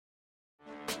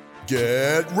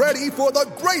Get ready for the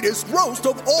greatest roast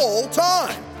of all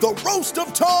time, the Roast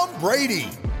of Tom Brady,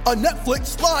 a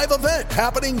Netflix live event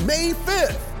happening May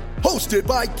 5th. Hosted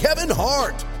by Kevin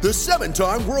Hart, the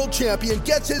 7-time world champion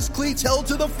gets his cleats held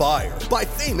to the fire by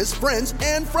famous friends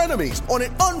and frenemies on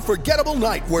an unforgettable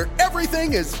night where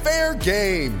everything is fair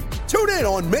game. Tune in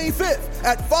on May 5th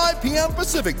at 5 p.m.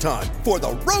 Pacific time for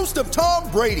the Roast of Tom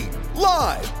Brady,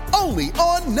 live only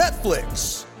on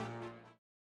Netflix.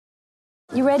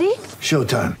 You ready?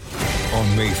 Showtime.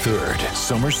 On May 3rd,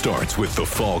 summer starts with The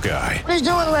Fall Guy. Let's do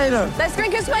it later. Let's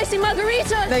drink a spicy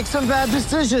margarita. Make some bad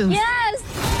decisions. Yes!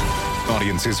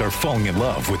 Audiences are falling in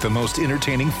love with the most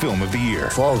entertaining film of the year.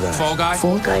 Fall Guy. Fall Guy?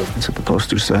 Fall Guy. That's what the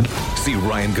poster said. See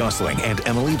Ryan Gosling and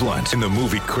Emily Blunt in the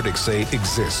movie critics say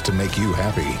exists to make you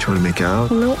happy. Trying to make it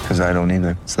out? Nope. Because I don't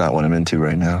either. It's not what I'm into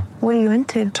right now. What are you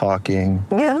into? Talking.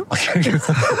 Yeah.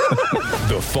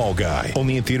 The Fall Guy.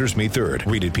 Only in theaters May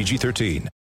 3rd. Rated PG-13.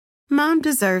 Mom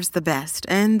deserves the best,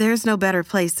 and there's no better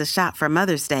place to shop for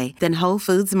Mother's Day than Whole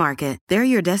Foods Market. They're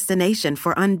your destination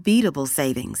for unbeatable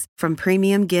savings, from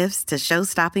premium gifts to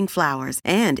show-stopping flowers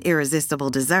and irresistible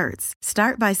desserts.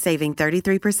 Start by saving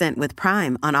 33% with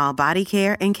Prime on all body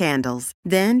care and candles.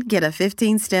 Then get a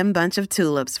 15-stem bunch of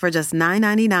tulips for just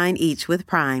 $9.99 each with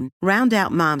Prime. Round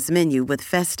out Mom's menu with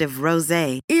festive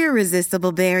rosé,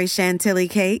 irresistible berry chantilly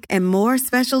cake, and more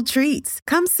special treats.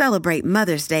 Come celebrate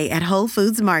Mother's Day at Whole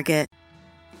Foods Market.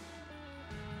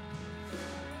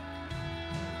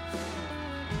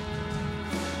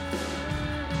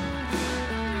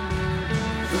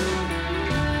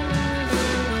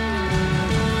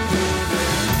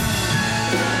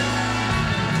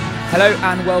 Hello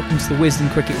and welcome to the Wisden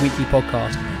Cricket Weekly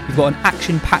podcast. We've got an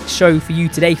action-packed show for you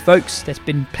today, folks. There's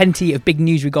been plenty of big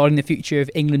news regarding the future of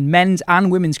England men's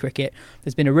and women's cricket.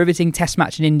 There's been a riveting test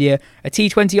match in India, a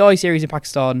T20I series in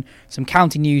Pakistan, some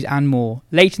county news and more.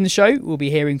 Later in the show, we'll be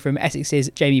hearing from Essex's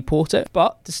Jamie Porter.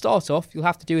 But to start off, you'll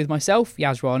have to do with myself,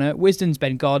 Yaz Rana, Wisden's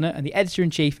Ben Gardner, and the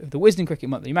editor-in-chief of the Wisden Cricket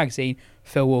Monthly magazine,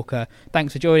 Phil Walker.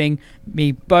 Thanks for joining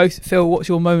me both. Phil, what's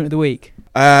your moment of the week?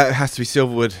 It has to be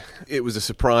Silverwood. It was a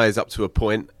surprise up to a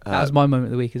point. That was my moment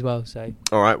of the week as well. So,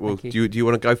 all right. Well, do you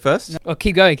want to go first? No,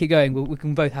 keep going. We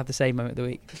can both have the same moment of the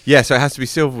week. Yeah. So it has to be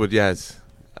Silverwood. Yes.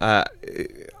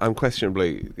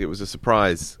 Unquestionably, it was a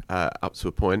surprise up to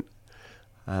a point.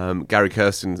 Gary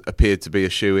Kirsten appeared to be a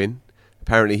shoo-in.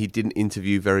 Apparently, he didn't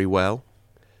interview very well.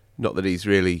 Not that he's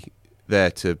really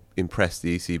there to impress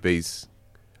the ECB's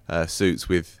suits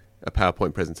with a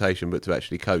PowerPoint presentation, but to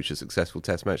actually coach a successful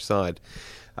Test match side,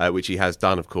 which he has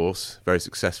done, of course, very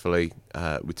successfully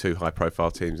with two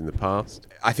high-profile teams in the past.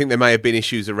 I think there may have been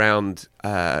issues around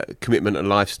commitment and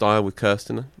lifestyle with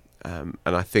Kirsten, and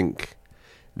I think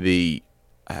the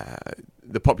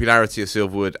popularity of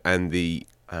Silverwood and the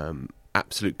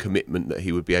absolute commitment that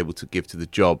he would be able to give to the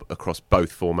job across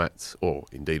both formats, or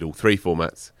indeed all three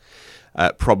formats,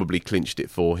 probably clinched it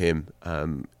for him.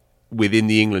 Within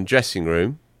the England dressing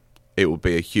room, it will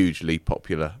be a hugely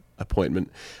popular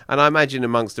appointment, and I imagine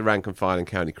amongst the rank and file in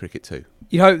county cricket too.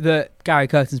 You'd hope that Gary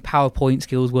Kirsten's PowerPoint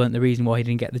skills weren't the reason why he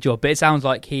didn't get the job, but it sounds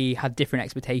like he had different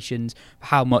expectations for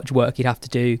how much work he'd have to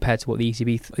do compared to what the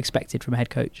ECB expected from a head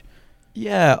coach.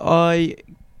 Yeah, I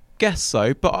guess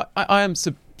so, but I am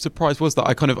surprised was that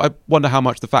I wonder how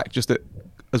much the fact just that,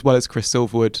 as well as Chris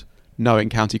Silverwood knowing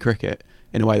county cricket,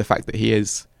 in a way the fact that he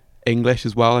is English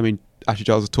as well. I mean, Ashley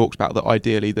Giles has talked about that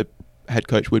ideally the head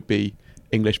coach would be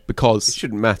English because... It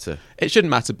shouldn't matter. It shouldn't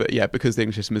matter, but yeah, because the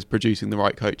English system is producing the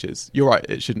right coaches. You're right,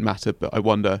 it shouldn't matter, but I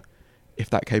wonder if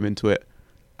that came into it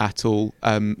at all.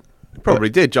 It probably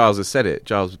did. Giles has said it.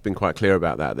 Giles has been quite clear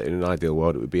about that in an ideal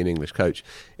world it would be an English coach.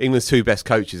 England's two best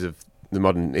coaches of the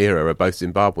modern era are both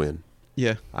Zimbabwean.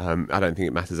 Yeah. I don't think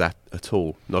it matters at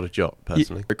all. Not a jot,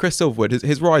 personally. Yeah, Chris Silverwood,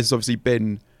 his rise has obviously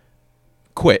been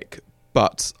quick,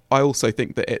 but I also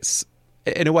think that it's,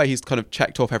 in a way, he's kind of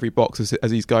checked off every box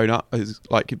as he's going up.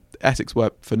 Like Essex were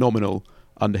phenomenal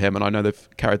under him, and I know they've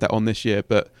carried that on this year,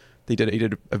 but he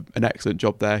did an excellent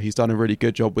job there. He's done a really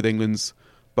good job with England's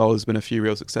bowlers. There's been a few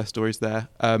real success stories there.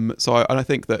 I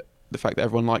think that the fact that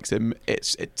everyone likes him,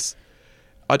 it's.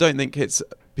 I don't think he's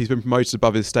been promoted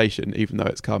above his station, even though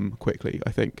it's come quickly,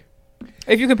 I think.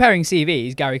 If you're comparing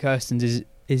CVs, Gary Kirsten's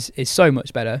is so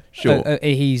much better. Sure.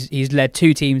 He's led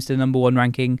two teams to the number one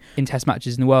ranking in Test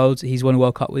matches in the world. He's won a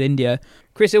World Cup with India.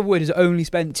 Chris Silverwood has only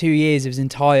spent 2 years of his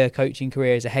entire coaching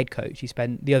career as a head coach. He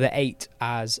spent the other 8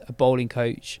 as a bowling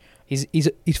coach. He's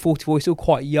 44. He's still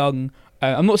quite young.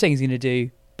 I'm not saying he's going to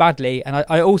do badly, and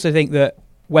I also think that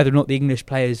whether or not the English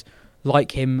players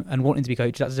like him and want him to be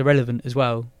coached, that's irrelevant as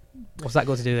well. What's that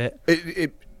got to do with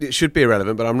it? It should be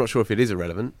irrelevant, but I'm not sure if it is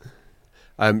irrelevant.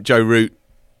 Joe Root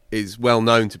is well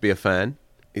known to be a fan.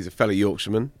 He's a fellow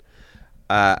Yorkshireman.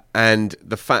 And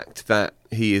the fact that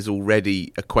he is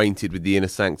already acquainted with the inner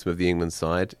sanctum of the England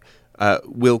side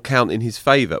will count in his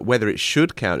favour. Whether it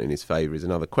should count in his favour is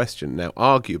another question. Now,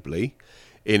 arguably,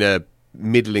 in a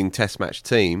middling Test match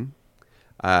team,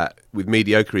 with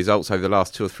mediocre results over the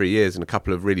last 2 or 3 years and a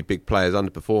couple of really big players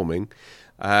underperforming,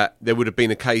 there would have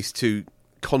been a case to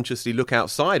consciously look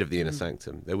outside of the inner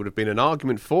sanctum. There would have been an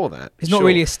argument for that. It's not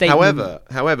really a statement.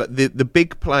 However, the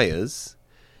big players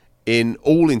in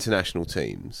all international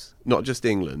teams, not just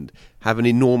England, have an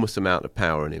enormous amount of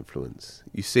power and influence.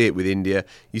 You see it with India.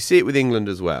 You see it with England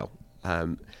as well.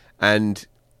 And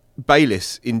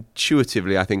Bayliss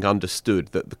intuitively, I think, understood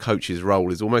that the coach's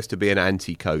role is almost to be an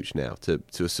anti-coach now, to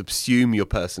subsume your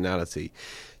personality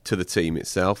to the team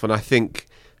itself. And I think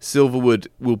Silverwood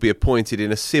will be appointed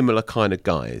in a similar kind of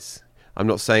guise. I'm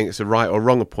not saying it's a right or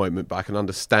wrong appointment, but I can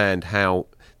understand how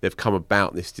they've come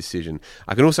about this decision.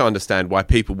 I can also understand why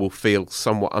people will feel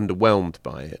somewhat underwhelmed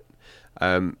by it.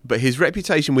 But his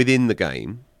reputation within the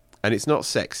game, and it's not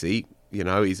sexy, you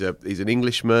know, he's an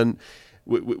Englishman.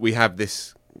 We have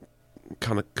this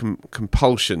kind of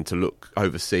compulsion to look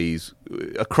overseas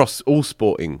across all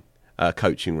sporting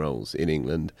coaching roles in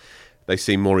England. They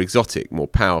seem more exotic, more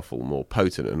powerful, more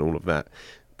potent and all of that.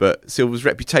 But Silver's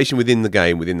reputation within the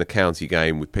game, within the county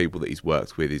game, with people that he's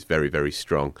worked with, is very, very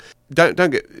strong. Don't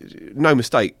get no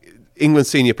mistake. England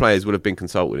senior players would have been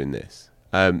consulted in this.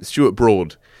 Stuart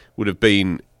Broad would have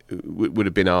been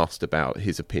asked about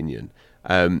his opinion.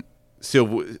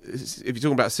 Silver, if you're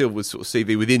talking about Silverwood's sort of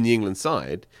CV within the England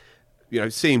side, you know,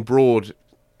 seeing Broad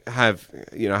have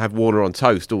Warner on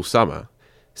toast all summer,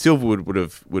 Silverwood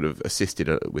would have assisted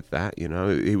with that. You know,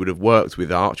 he would have worked with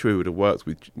Archer, he would have worked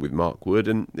with Mark Wood,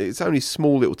 and it's only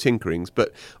small little tinkerings,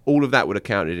 but all of that would have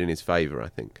counted in his favour, I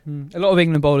think. A lot of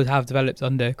England bowlers have developed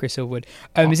under Chris Silverwood.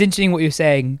 It's interesting what you're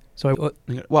saying. Sorry.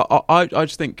 Well, I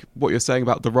just think what you're saying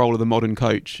about the role of the modern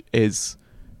coach is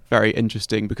very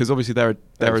interesting, because obviously there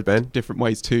are different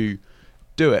ways to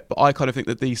do it, but I kind of think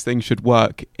that these things should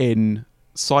work in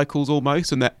cycles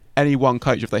almost, and that any one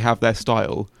coach, if they have their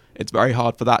style, it's very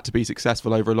hard for that to be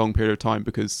successful over a long period of time,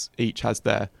 because each has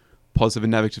their positive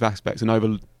and negative aspects, and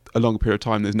over a longer period of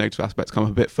time those negative aspects come up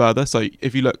a bit further. So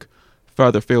if you look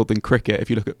further afield than cricket, if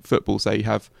you look at football, say you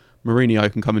have Mourinho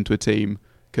can come into a team,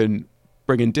 can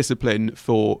bring in discipline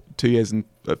for 2 years, and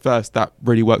at first that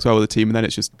really works well with the team, and then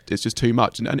it's just too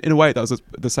much. And in a way that was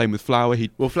the same with Flower.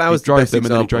 Flower's he drove the them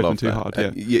and then he drove them of too that. hard.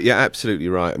 Yeah. You're absolutely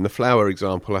right. And the Flower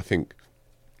example, I think,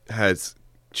 has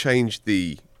changed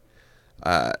the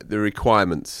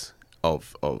requirements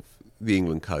of the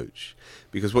England coach,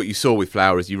 because what you saw with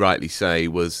Flower, as you rightly say,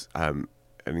 was an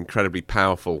incredibly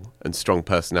powerful and strong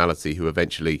personality who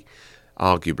eventually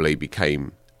arguably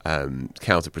became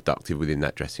counterproductive within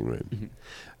that dressing room.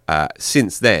 Mm-hmm.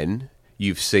 Since then,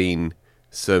 you've seen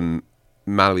some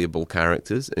malleable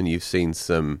characters, and you've seen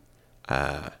some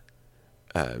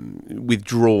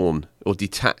withdrawn or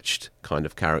detached kind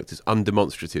of characters.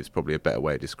 Undemonstrative is probably a better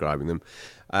way of describing them.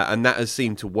 And that has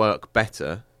seemed to work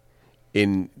better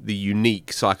in the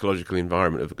unique psychological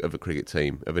environment of a cricket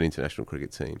team, of an international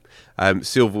cricket team.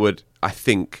 Silverwood, I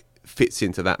think, fits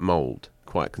into that mould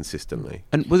quite consistently.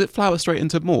 And was it Flower straight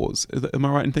into Moores? Am I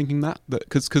right in thinking that?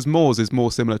 Because Moores is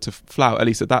more similar to Flower, at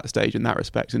least at that stage, in that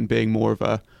respect, and being more of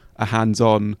a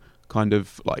hands-on kind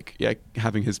of like,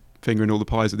 having his finger in all the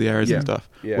pies of the areas and stuff.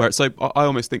 Yeah. Where so I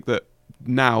almost think that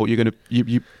now you're going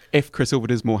to, if Chris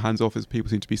Silverwood is more hands-off, as people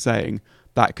seem to be saying,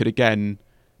 that could again,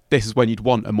 this is when you'd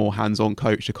want a more hands-on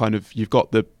coach to kind of, you've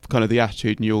got the kind of the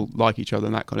attitude and you'll like each other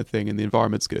and that kind of thing, and the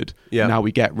environment's good. Yeah. Now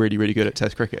we get really, really good at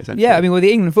Test cricket, essentially. Yeah, I mean, with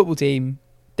the England football team,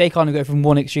 they kind of go from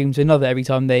one extreme to another every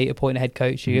time they appoint a head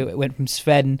coach. It went from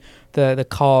Sven, the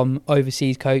calm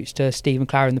overseas coach, to Steve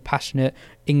McLaren, the passionate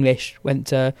English, went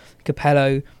to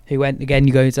Capello, who went, again,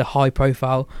 you go into high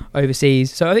profile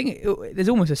overseas. So I think there's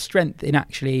almost a strength in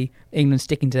actually England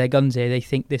sticking to their guns here. They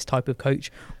think this type of coach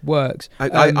works.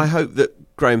 I hope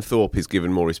that Graham Thorpe is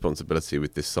given more responsibility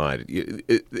with this side.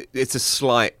 It's a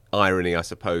slight irony, I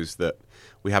suppose, that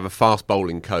we have a fast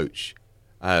bowling coach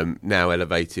now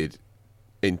elevated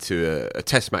into a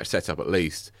test match setup, at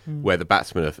least, where the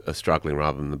batsmen are struggling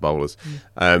rather than the bowlers.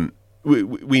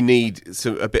 We need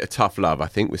a bit of tough love, I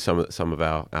think, with some of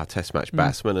our test match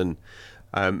batsmen,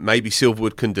 and maybe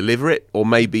Silverwood can deliver it, or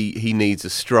maybe he needs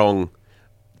a strong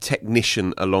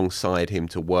technician alongside him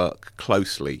to work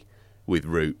closely with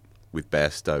Root, with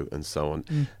Bairstow, and so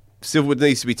on. Silverwood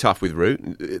needs to be tough with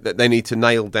Root. They need to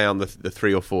nail down the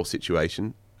 3 or 4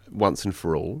 situation once and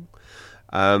for all,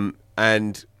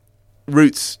 and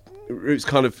Root's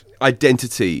kind of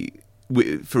identity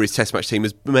for his Test match team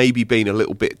has maybe been a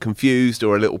little bit confused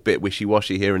or a little bit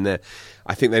wishy-washy here and there.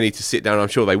 I think they need to sit down, I'm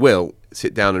sure they will,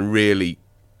 sit down and really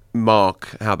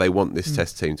mark how they want this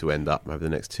Test team to end up over the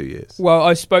next 2 years. Well,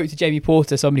 I spoke to Jamie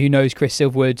Porter, somebody who knows Chris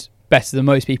Silverwood better than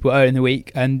most people earlier in the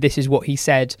week, and this is what he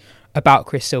said about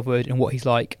Chris Silverwood and what he's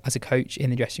like as a coach in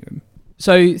the dressing room.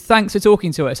 So thanks for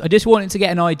talking to us. I just wanted to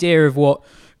get an idea of what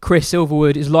Chris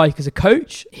Silverwood is like as a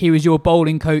coach. He was your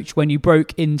bowling coach when you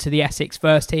broke into the Essex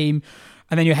first team,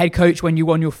 and then your head coach when you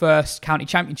won your first county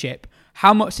championship.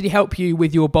 How much did he help you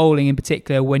with your bowling in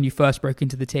particular when you first broke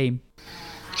into the team?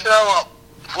 Do you know what?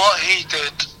 What he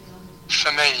did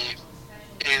for me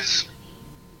is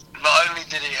not only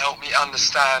did he help me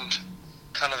understand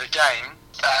kind of the game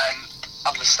and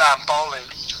understand bowling,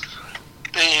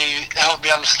 he helped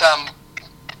me understand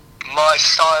my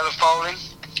style of bowling.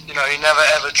 You know, he never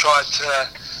ever tried to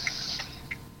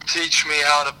teach me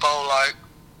how to bowl like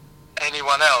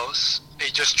anyone else. He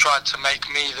just tried to make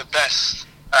me the best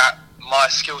at my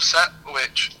skill set,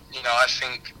 which, you know, I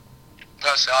think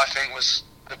was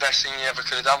the best thing he ever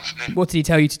could have done for me. What did he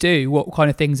tell you to do? What kind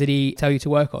of things did he tell you to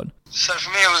work on? So for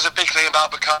me, it was a big thing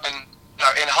about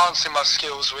enhancing my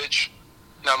skills, which,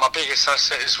 my biggest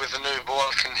asset is with the new ball.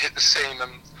 I can hit the seam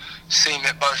and seam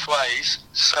it both ways.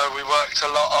 So we worked a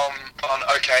lot on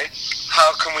okay,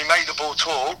 how can we make the ball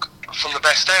talk from the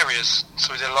best areas?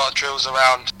 So we did a lot of drills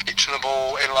around pitching the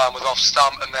ball in line with off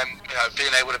stump, and then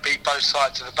being able to beat both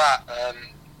sides of the bat.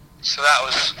 So that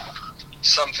was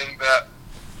something that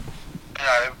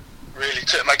really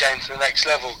took my game to the next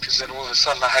level, because then all of a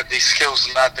sudden I had these skills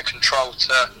and I had the control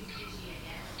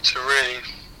to really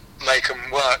make them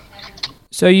work.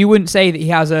 So you wouldn't say that he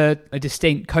has a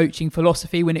distinct coaching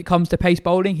philosophy when it comes to pace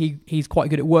bowling? He's quite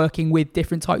good at working with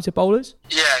different types of bowlers?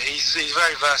 Yeah, he's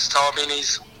very versatile. I mean,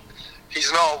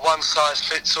 he's not a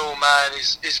one-size-fits-all man.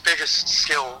 His biggest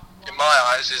skill, in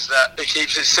my eyes, is that he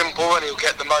keeps it simple and he'll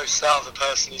get the most out of the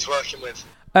person he's working with.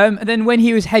 And then when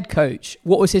he was head coach,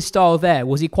 what was his style there?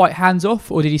 Was he quite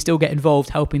hands-off, or did he still get involved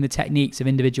helping the techniques of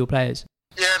individual players?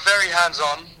 Yeah, very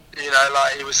hands-on.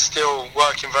 He was still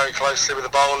working very closely with the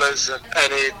bowlers, and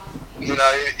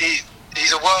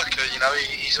he's a worker.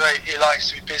 He likes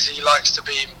to be busy. He likes to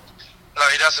be.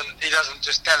 He doesn't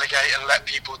just delegate and let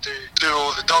people do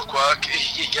all the dog work.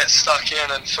 He gets stuck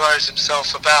in and throws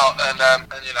himself about, and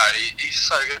he's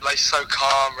so good. He's so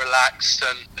calm, relaxed,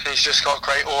 and he's just got a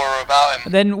great aura about him.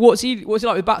 And then what's he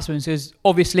like with batsmen? Because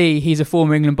obviously he's a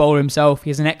former England bowler himself. He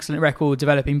has an excellent record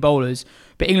developing bowlers,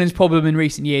 but England's problem in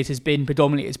recent years has been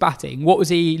predominantly its batting. What was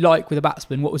he like with the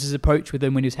batsmen? What was his approach with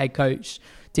them when he was head coach?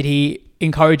 Did he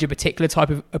encourage a particular type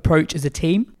of approach as a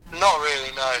team? Not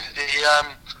really, no.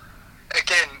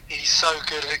 Again, he's so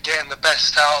good at getting the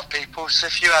best out of people. So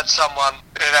if you had someone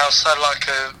outside like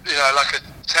a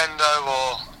Tendo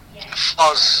or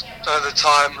Foz at the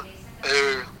time,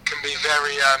 who can be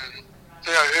very,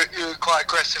 who are quite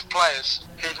aggressive players,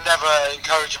 he'd never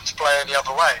encourage them to play any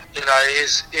other way.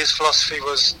 His philosophy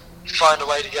was find a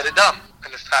way to get it done.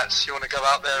 And if that's, you want to go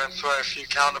out there and throw a few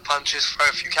counter punches,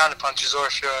 or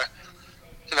if you're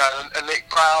a Nick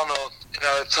Brown or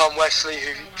a Tom Wesley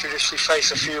who traditionally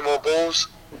face a few more balls,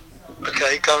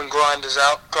 okay, go and grind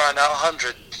out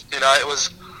 100. It was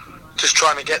just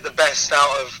trying to get the best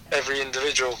out of every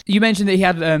individual. You mentioned that he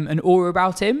had an aura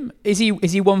about him. Is he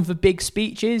one for big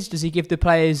speeches? Does he give the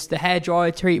players the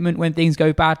hairdryer treatment when things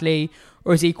go badly,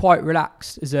 or is he quite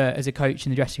relaxed as a coach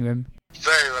in the dressing room?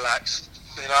 Very relaxed.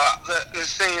 The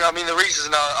thing. I mean, the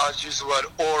reason I use the word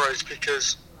aura is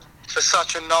because for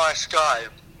such a nice guy,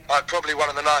 like probably one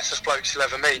of the nicest blokes you'll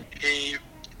ever meet, he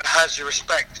has your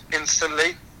respect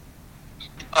instantly.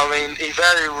 I mean, he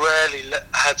very rarely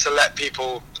had to let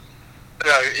people,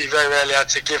 he very rarely had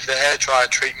to give the hairdryer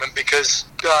treatment, because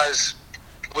guys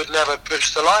would never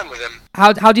push the line with him.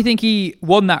 How do you think he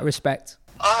won that respect?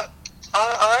 I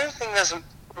don't think there's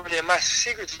really a massive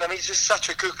secret to him. He's just such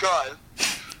a good guy.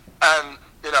 And,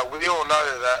 we all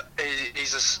know that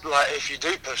he's just, if you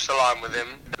do push the line with him,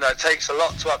 it takes a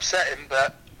lot to upset him,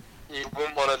 but you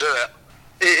wouldn't want to do it.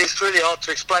 It's really hard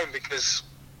to explain, because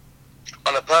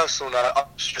on a personal note, I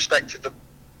just respected him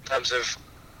in terms of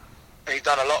he'd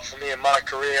done a lot for me in my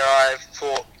career. I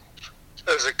thought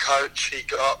as a coach he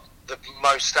got the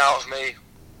most out of me.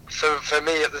 For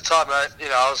me at the time, I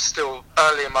was still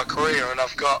early in my career, and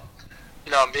I've got,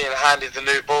 I'm being handed the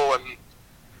new ball and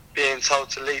being told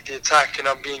to lead the attack, and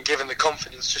I'm being given the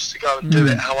confidence just to go and do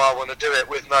it how I want to do it,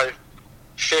 with no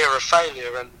fear of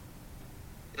failure. And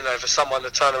for someone to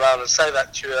turn around and say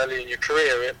that to you early in your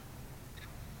career, it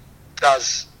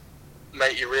does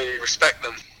make you really respect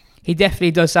them. He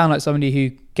definitely does sound like somebody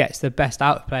who gets the best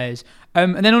out of players.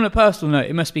 And then on a personal note,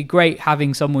 it must be great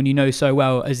having someone you know so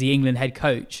well as the England head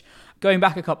coach. Going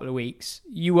back a couple of weeks,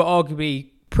 you were arguably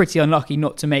pretty unlucky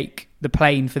not to make the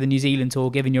plane for the New Zealand tour,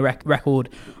 given your record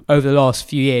over the last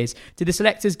few years. Did the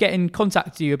selectors get in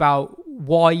contact with you about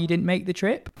why you didn't make the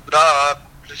trip? No, I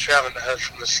literally haven't heard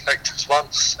from the selectors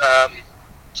once.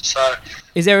 So,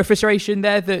 is there a frustration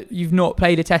there that you've not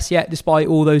played a test yet, despite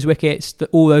all those wickets,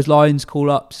 all those lines,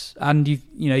 call-ups, and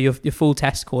your full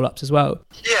test call-ups as well?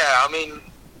 Yeah, I mean,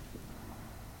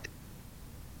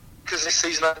 because this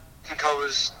season I think I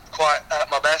was quite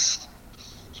at my best,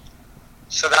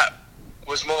 so that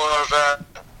was more of a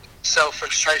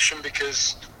self-frustration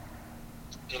because,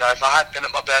 if I had been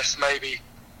at my best, maybe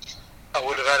I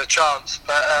would have had a chance.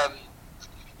 But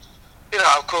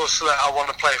of course, I want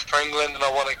to play for England and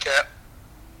I want to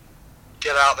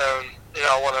get out there and,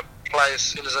 I want to play as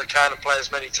soon as I can and play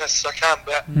as many tests as I can.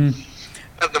 But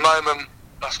at the moment,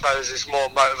 I suppose it's more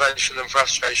motivation than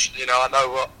frustration. I know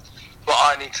what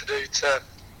I need to do to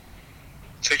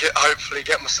hopefully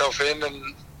get myself in,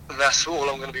 and that's all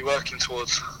I'm going to be working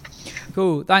towards.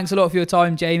 Cool. Thanks a lot for your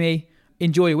time, Jamie.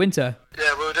 Enjoy your winter.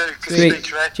 Yeah, we'll do. Good to speak to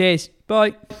you, mate. Cheers.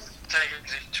 Bye. Take it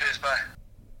easy. Cheers, bye.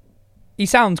 He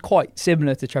sounds quite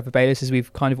similar to Trevor Bayliss, as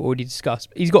we've kind of already discussed.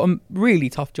 He's got a really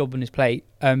tough job on his plate.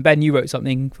 Ben, you wrote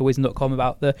something for Wisden.com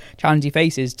about the challenge he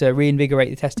faces to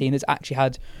reinvigorate the test team that's actually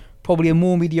had probably a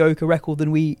more mediocre record than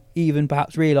we even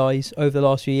perhaps realise over the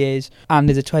last few years. And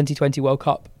there's a 2020 World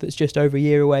Cup that's just over a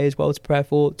year away as well to prepare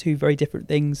for. Two very different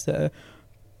things that are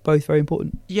both very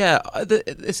important. Yeah,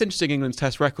 it's interesting, England's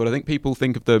test record. I think people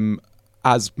think of them,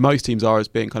 as most teams are, as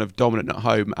being kind of dominant at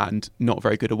home and not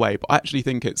very good away. But I actually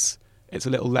think it's a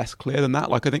little less clear than that.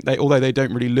 Like, I think although they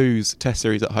don't really lose test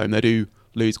series at home, they do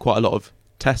lose quite a lot of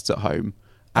tests at home.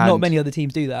 And not many other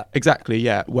teams do that. Exactly,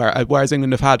 yeah. Whereas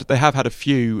England have had a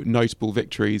few notable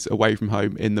victories away from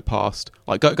home in the past,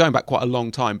 like going back quite a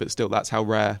long time, but still that's how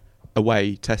rare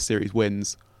away test series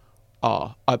wins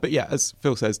are. But yeah, as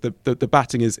Phil says, the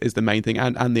batting is the main thing,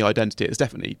 and the identity. It's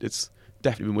definitely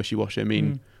been wishy-washy. I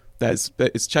mean,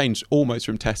 it's changed almost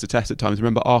from test to test at times.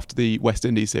 Remember, after the West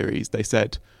Indies series, they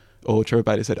said, or Trevor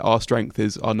Bayliss said, our strength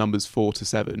is our numbers 4 to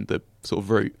 7, the sort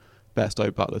of route, Bairstow,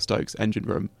 Buttler, Stokes, engine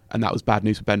room, and that was bad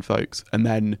news for Ben Foakes. And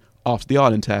then after the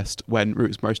Ireland test, when route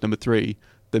was promotion number 3,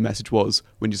 the message was,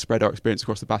 we need to spread our experience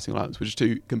across the batting alliance, which are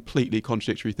two completely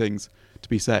contradictory things to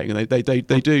be saying. And they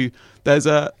do.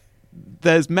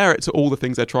 There's merit to all the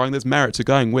things they're trying. There's merit to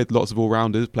going with lots of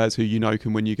all-rounders, players who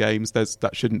can win you games.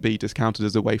 That shouldn't be discounted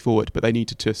as a way forward, but they need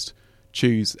to just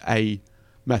choose a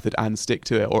method and stick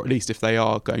to it, or at least if they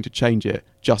are going to change it,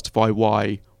 justify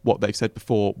why what they've said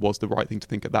before was the right thing to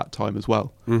think at that time as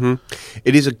well. Mm-hmm.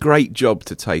 It is a great job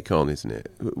to take on, isn't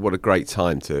it? What a great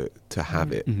time to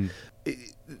have it. Mm-hmm.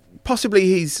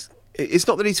 Possibly it's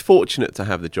not that he's fortunate to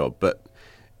have the job, but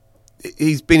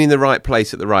he's been in the right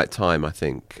place at the right time, I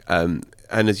think. And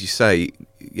as you say,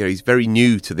 he's very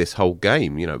new to this whole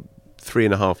game.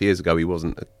 3.5 years ago, he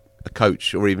wasn't a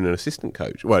coach or even an assistant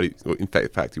coach. Well, in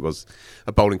fact, he was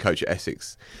a bowling coach at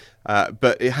Essex.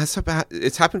 But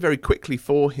it's happened very quickly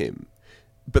for him.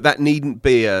 But that needn't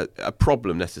be a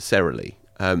problem necessarily.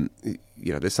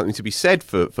 There's something to be said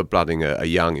for blooding a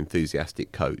young,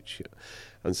 enthusiastic coach,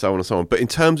 and so on and so on. But in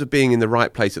terms of being in the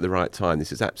right place at the right time,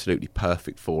 this is absolutely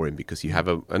perfect for him, because you have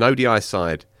an ODI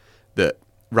side that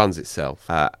runs itself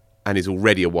and is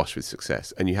already awash with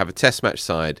success, and you have a Test match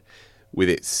side with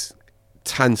its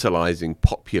tantalising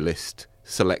populist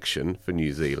selection for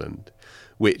New Zealand,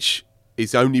 which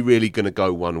is only really going to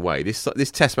go one way. This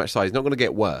Test match side is not going to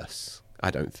get worse,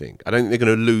 I don't think. I don't think they're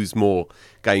going to lose more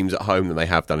games at home than they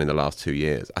have done in the last 2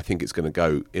 years. I think it's going to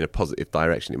go in a positive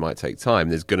direction. It might take time.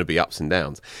 There's going to be ups and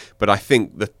downs. But I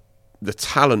think the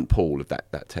talent pool of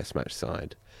that Test match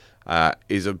side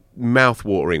is a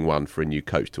mouth-watering one for a new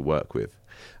coach to work with.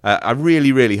 I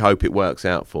really, really hope it works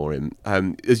out for him.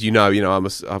 As you know,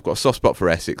 I've got a soft spot for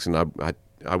Essex, and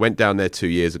I went down there 2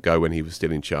 years ago when he was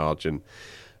still in charge, and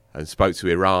spoke to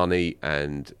Irani,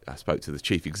 and I spoke to the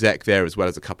chief exec there, as well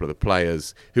as a couple of the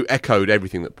players, who echoed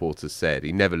everything that Porter said.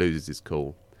 He never loses his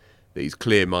cool, that he's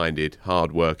clear-minded,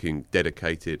 hard-working,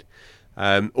 dedicated.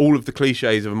 All of the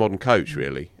cliches of a modern coach,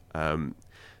 really.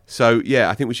 So, yeah,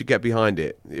 I think we should get behind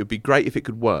it. It would be great if it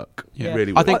could work. Yeah. It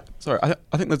really would.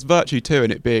 I think there's virtue too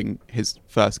in it being his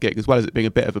first gig, as well as it being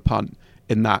a bit of a punt,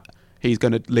 in that he's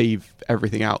going to leave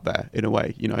everything out there in a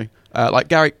way, like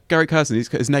Gary Kirsten,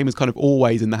 his name is kind of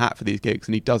always in the hat for these gigs,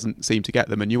 and he doesn't seem to get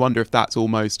them, and you wonder if that's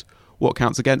almost what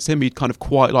counts against him. He'd kind of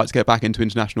quite like to get back into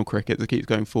international cricket that keeps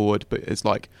going forward, but it's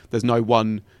like there's no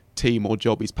one team or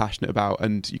job he's passionate about,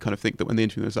 and you kind of think that when the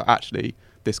interview is like, actually,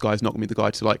 this guy's not going to be the guy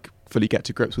to like fully get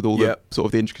to grips with all the sort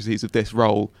of the intricacies of this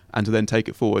role and to then take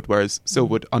it forward, whereas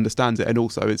Silverwood understands it and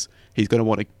also he's going to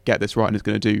want to get this right and is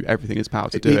going to do everything in his power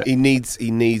to do it. He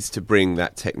needs to bring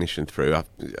that technician through.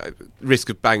 Risk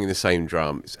of banging the same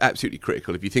drum, it's absolutely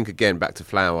critical. If you think again back to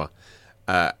Flower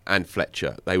and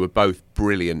Fletcher, they were both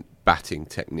brilliant batting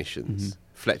technicians.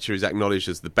 Fletcher is acknowledged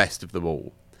as the best of them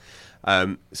all.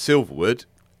 Silverwood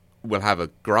will have a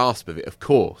grasp of it, of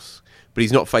course, but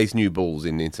he's not faced new balls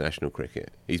in international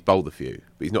cricket. He's bowled a few,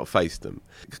 but he's not faced them.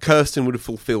 Kirsten would have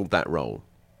fulfilled that role.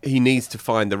 He needs to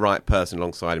find the right person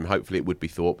alongside him. Hopefully it would be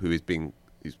Thorpe, who is being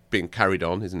carried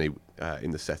on, isn't he,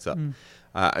 in the setup.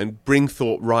 And bring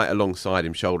Thorpe right alongside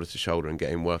him, shoulder to shoulder, and get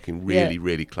him working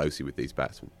really closely with these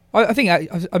batsmen. I think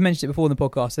I mentioned it before in the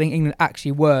podcast. I think England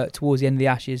actually were, towards the end of the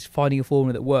Ashes, finding a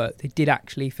formula that worked. They did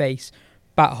actually face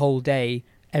bat whole day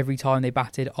every time they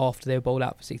batted after they were bowled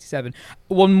out for 67.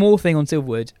 One more thing on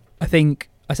Silverwood. I think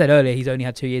I said earlier he's only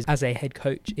had 2 years as a head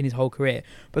coach in his whole career,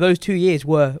 but those 2 years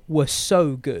were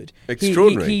so good.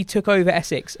 Extraordinary. He took over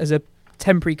Essex as a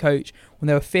temporary coach when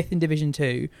they were 5th in Division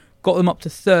 2, got them up to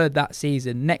 3rd that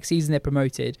season. Next season they're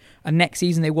promoted, and next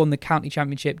season they won the County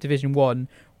Championship Division 1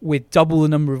 with double the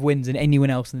number of wins than anyone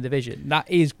else in the division. That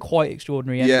is quite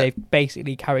extraordinary, and they've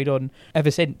basically carried on ever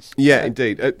since. Yeah,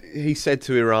 indeed. He said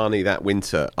to Irani that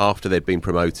winter, after they'd been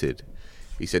promoted,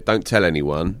 he said, don't tell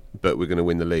anyone, but we're going to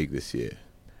win the league this year.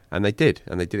 And they did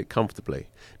it comfortably.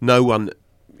 No one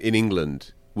in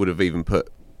England would have even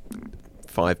put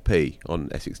 5p on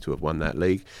Essex to have won that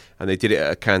league, and they did it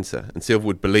at a canter. And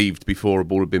Silverwood believed before a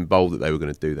ball had been bowled that they were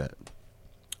going to do that.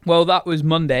 Well, that was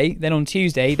Monday. Then on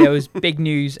Tuesday, there was big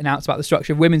news announced about the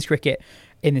structure of women's cricket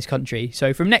in this country.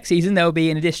 So from next season, there will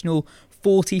be an additional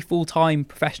 40 full-time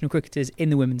professional cricketers in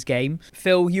the women's game.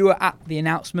 Phil, you were at the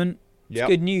announcement. It's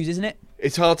good news, isn't it?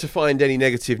 It's hard to find any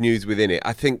negative news within it.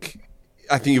 I think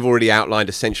you've already outlined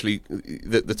essentially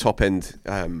the top-end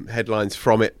headlines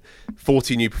from it.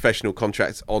 40 new professional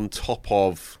contracts on top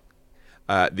of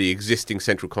the existing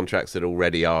central contracts that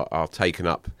already are taken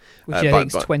up. Which I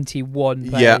think is 21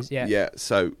 players. Yeah.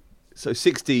 So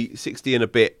 60 and a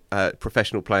bit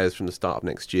professional players from the start of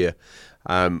next year,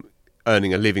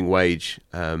 earning a living wage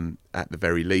at the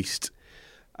very least.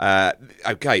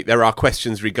 Okay, there are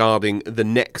questions regarding the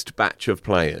next batch of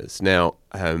players. Now,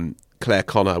 Claire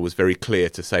Connor was very clear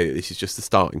to say that this is just the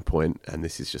starting point and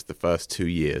this is just the first 2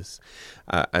 years,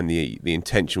 and the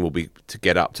intention will be to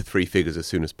get up to 3 figures as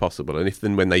soon as possible.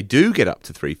 And when they do get up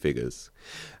to 3 figures,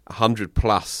 100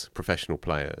 plus professional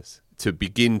players to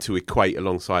begin to equate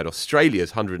alongside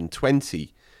Australia's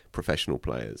 120 professional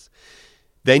players,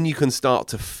 then you can start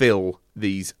to fill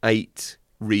these 8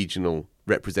 regional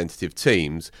representative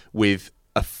teams with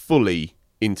a fully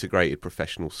integrated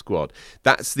professional squad.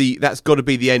 That's got to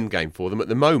be the end game for them at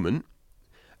the moment,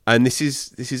 and this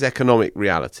is economic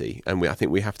reality, and I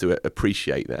think we have to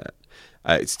appreciate that.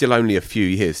 It's still only a few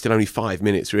years, still only 5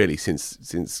 minutes really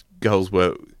since girls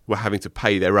were having to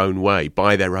pay their own way,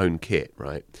 buy their own kit,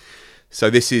 right?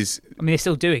 So this is, I mean, they're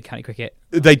still doing county cricket.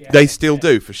 They still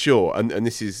do, for sure, and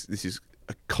this is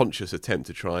a conscious attempt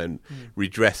to try and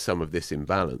redress some of this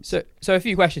imbalance. So a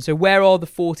few questions. So where are the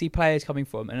 40 players coming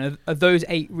from? And of those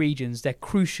 8 regions, they're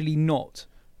crucially not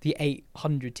the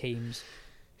 800 teams.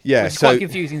 Yeah, which is quite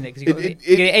confusing, isn't it? Because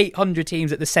you've got 800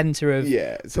 teams at the centre of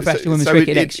professional women's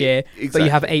cricket next year, exactly. But you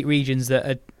have 8 regions that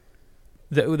are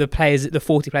the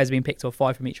 40 players are being picked off,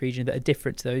 5 from each region, that are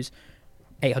different to those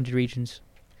 800 regions.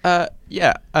 That's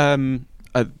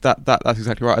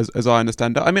exactly right, as I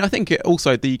understand it. I mean, I think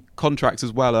also the contracts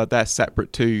as well they're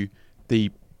separate to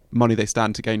the money they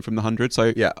stand to gain from the 100.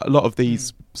 So a lot of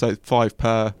these, so 5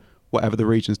 per whatever the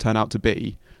regions turn out to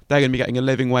be, they're going to be getting a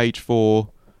living wage for,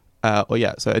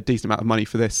 so a decent amount of money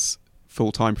for this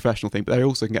full-time professional thing. But they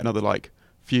also can get another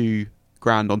few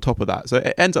grand on top of that. So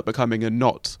it ends up becoming a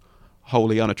not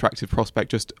wholly unattractive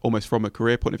prospect, just almost from a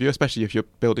career point of view, especially if you're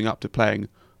building up to playing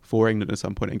for England at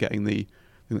some point and getting the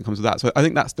that comes with that. So I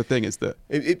think that's the thing, is that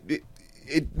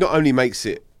it not only makes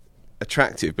it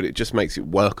attractive, but it just makes it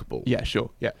workable. Yeah, sure.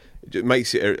 Yeah, it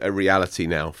makes it a reality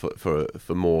now for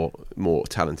more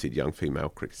talented young female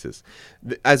cricketers,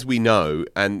 as we know,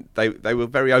 and they were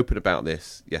very open about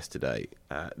this yesterday.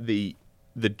 The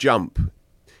jump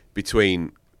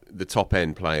between the top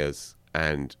end players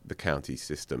and the county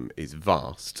system is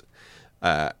vast.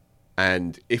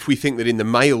 And if we think that in the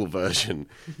male version,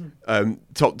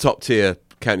 top tier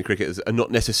county cricketers are not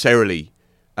necessarily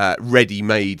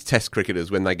ready-made test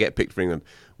cricketers when they get picked for England,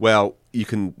 well, you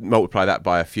can multiply that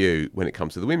by a few when it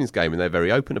comes to the women's game, and they're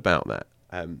very open about that.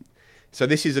 So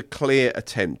this is a clear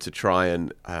attempt to try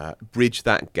and bridge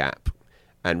that gap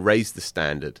and raise the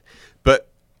standard. But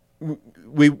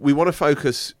we want to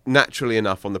focus naturally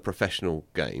enough on the professional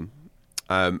game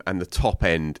and the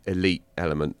top-end elite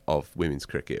element of women's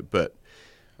cricket. But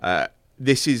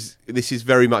this is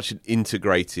very much an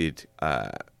integrated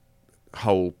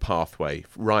whole pathway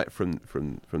right from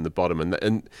the bottom.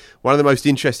 And one of the most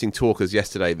interesting talkers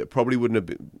yesterday that probably wouldn't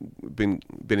have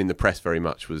been in the press very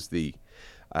much was the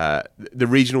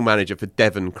regional manager for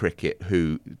Devon Cricket,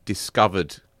 who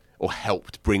discovered or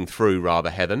helped bring through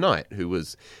rather Heather Knight, who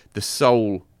was the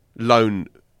sole lone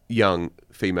young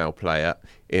female player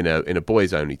in a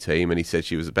boys only team, and he said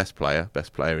she was the best player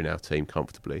in our team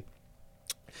comfortably.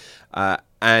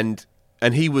 And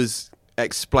he was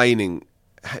explaining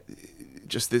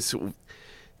just this sort of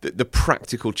the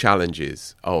practical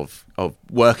challenges of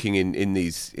working in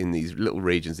these little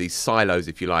regions, these silos,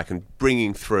 if you like, and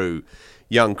bringing through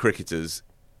young cricketers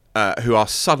who are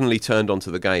suddenly turned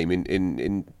onto the game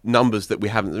in numbers that we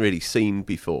haven't really seen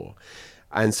before.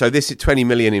 And so this 20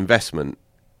 million investment,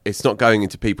 it's not going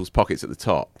into people's pockets at the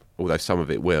top, although some of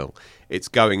it will. It's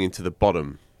going into the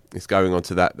bottom. It's going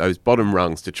onto those bottom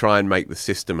rungs to try and make the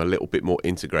system a little bit more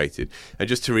integrated. And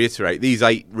just to reiterate, these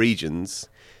 8 regions,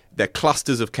 they're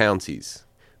clusters of counties,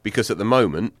 because at the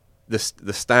moment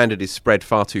the standard is spread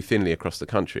far too thinly across the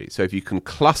country. So if you can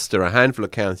cluster a handful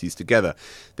of counties together,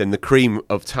 then the cream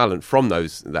of talent from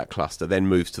that cluster then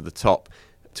moves to the top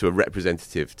to a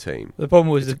representative team. The problem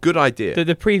was it's a good idea.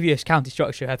 The previous county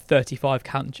structure had 35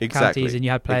 counties, and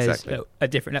you had players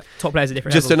at different top players at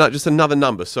different levels. Just another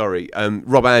number. Sorry,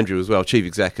 Rob Andrew as well, chief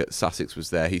exec at Sussex,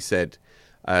 was there. He said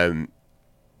in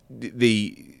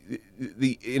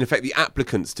effect the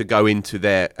applicants to go into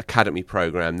their academy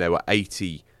program, there were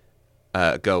 80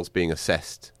 girls being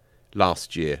assessed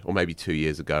last year, or maybe 2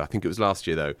 years ago. I think it was last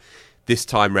year though. This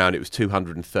time round, it was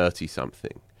 230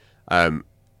 something.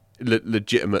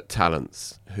 Legitimate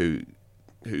talents who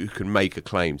can make a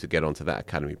claim to get onto that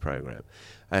academy program.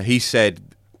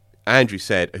 Andrew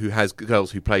said, who has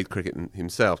girls who played cricket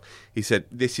himself, he said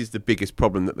this is the biggest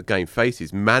problem that the game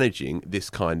faces, managing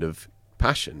this kind of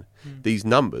passion, these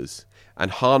numbers, and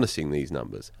harnessing these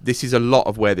numbers. This is a lot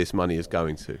of where this money is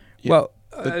going to. Yeah. Well,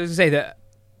 I was going to say that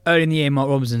early in the year, Mark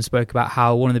Robinson spoke about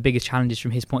how one of the biggest challenges from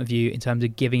his point of view in terms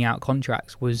of giving out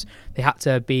contracts was they had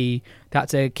to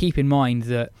keep in mind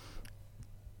that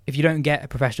if you don't get a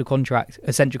professional contract,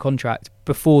 a central contract,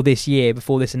 before this year,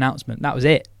 before this announcement, that was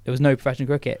it. There was no professional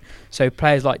cricket. So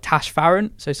players like Tash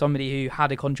Farron, so somebody who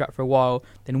had a contract for a while,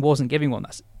 then wasn't giving one,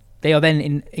 they are then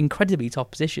in incredibly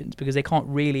tough positions because they can't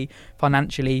really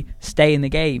financially stay in the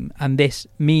game. And this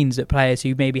means that players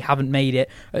who maybe haven't made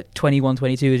it at 21,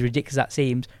 22, as ridiculous as that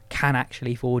seems, can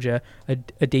actually forge a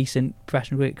decent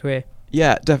professional cricket career.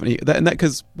 Yeah, definitely.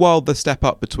 Because while the step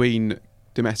up between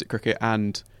domestic cricket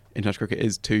and international cricket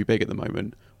is too big at the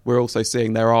moment, we're also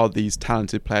seeing there are these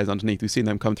talented players underneath. We've seen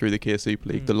them come through the Kia Super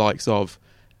League, the likes of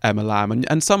Emma Lamb,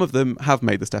 and some of them have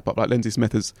made the step up, like Lindsay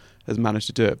Smith has managed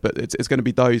to do it, but it's going to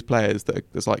be those players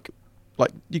that there's like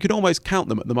you can almost count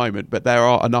them at the moment, but there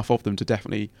are enough of them to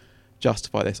definitely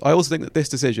justify this. I also think that this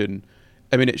decision,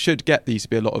 I mean, it should get the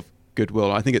ECB a lot of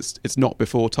goodwill. I think it's not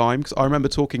before time, because I remember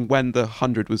talking when the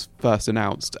 100 was first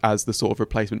announced as the sort of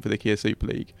replacement for the Kia Super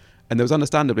League, and there was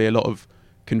understandably a lot of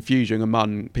confusion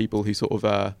among people who sort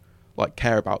of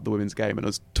care about the women's game. And I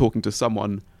was talking to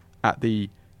someone at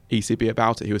the ECB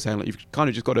about it who was saying, like, you've kind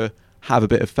of just got to have a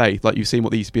bit of faith. Like, you've seen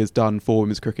what the ECB has done for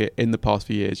women's cricket in the past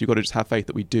few years. You've got to just have faith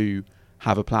that we do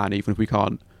have a plan, even if we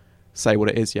can't say what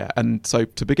it is yet. And so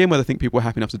to begin with, I think people were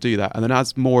happy enough to do that. And then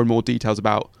as more and more details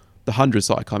about the 100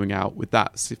 started coming out, with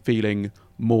that feeling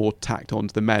more tacked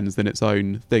onto the men's than its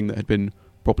own thing that had been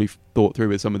properly thought through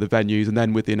with some of the venues, and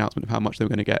then with the announcement of how much they were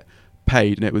going to get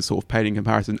paid, and it was sort of paid in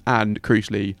comparison, and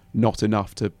crucially not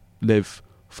enough to live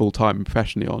full-time and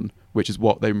professionally on, which is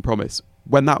what they promised.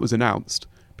 When that was announced,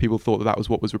 people thought that was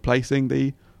what was replacing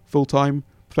the full-time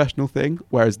professional thing,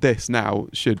 whereas this now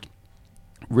should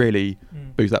really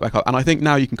boost that back up. And I think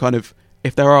now you can kind of,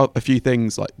 if there are a few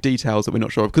things like details that we're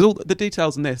not sure of, because all the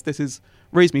details in this is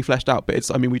reasonably fleshed out, but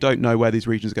we don't know where these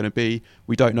regions are going to be.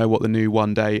 We don't know what the new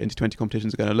one-day and T20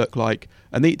 competitions are going to look like.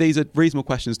 And these are reasonable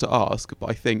questions to ask, but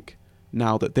I think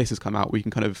now that this has come out, we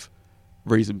can kind of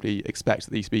reasonably expect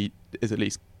that the ECB is at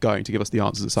least going to give us the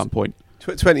answers at some point.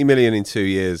 20 million in 2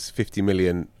 years, 50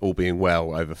 million all being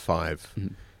well over 5.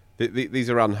 Mm-hmm. These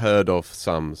are unheard of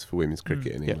sums for women's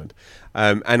cricket in England.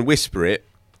 And Whisper It,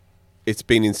 it's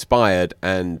been inspired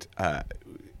and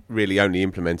really only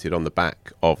implemented on the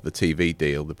back of the TV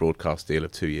deal, the broadcast deal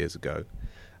of 2 years ago.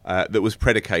 that was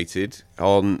predicated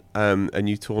on a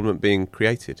new tournament being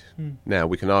created. Now,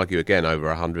 we can argue again over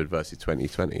 100 versus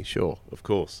 2020, sure, of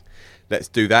course. Let's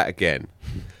do that again.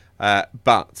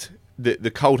 But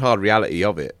the cold, hard reality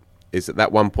of it is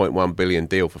that 1.1 billion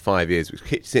deal for 5 years, which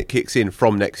kicks in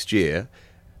from next year,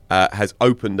 has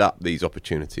opened up these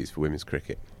opportunities for women's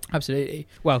cricket. Absolutely.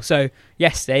 Well, so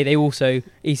yesterday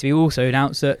ECB also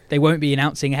announced that they won't be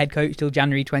announcing a head coach till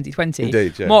January 2020.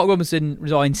 Indeed, yeah. Mark Robinson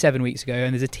resigned 7 weeks ago,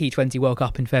 and there's a T20 World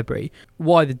Cup in February.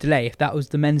 Why the delay? If that was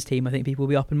the men's team, I think people would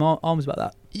be up in arms about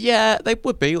that. Yeah, they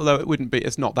would be, although it wouldn't be.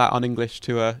 It's not that un-English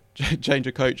to change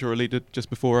a coach or a leader just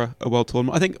before a world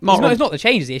tournament. I think it's not the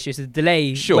change is the issue; it's the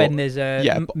delay when there's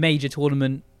a major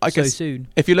tournament so soon.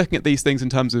 If you're looking at these things in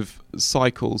terms of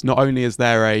cycles, not only is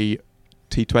there a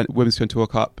T20 Women's 20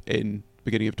 World Cup in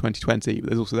beginning of 2020, but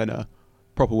there's also then a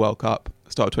proper World Cup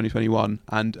start of 2021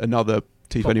 and another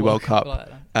T20 World Cup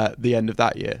at the end of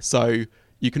that year. So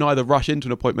you can either rush into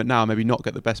an appointment now, maybe not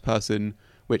get the best person,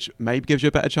 which maybe gives you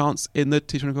a better chance in the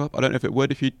T20 World Cup. I don't know if it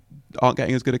would if you aren't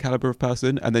getting as good a calibre of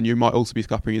person, and then you might also be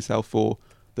scuppering yourself for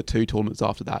the 2 tournaments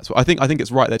after that. So I think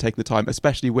it's right they're taking the time,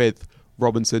 especially with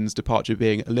Robinson's departure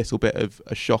being a little bit of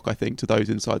a shock, I think, to those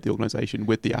inside the organisation,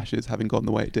 with the Ashes having gone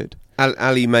the way it did.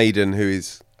 Ali Maiden, who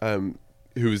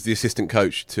was the assistant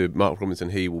coach to Mark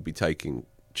Robinson, he will be taking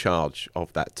charge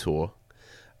of that tour.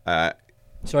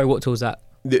 Sorry, what tour is that?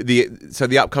 So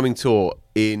the upcoming tour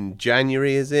in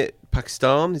January, is it?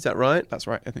 Pakistan, is that right? That's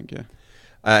right, I think,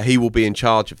 yeah. He will be in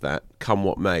charge of that, come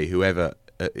what may, whoever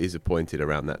is appointed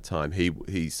around that time. He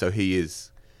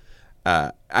is...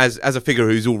 as a figure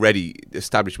who's already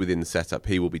established within the setup,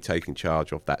 he will be taking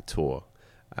charge of that tour,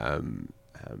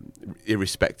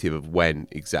 irrespective of when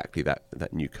exactly that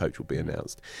new coach will be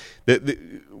announced.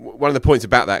 One of the points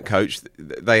about that coach,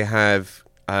 they have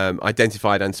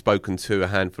identified and spoken to a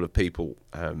handful of people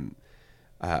from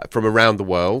around the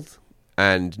world,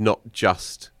 and not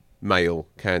just male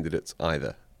candidates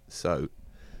either. So...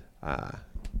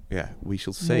 yeah, we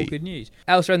shall see. More good news.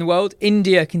 Elsewhere in the world,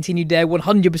 India continued their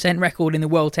 100% record in the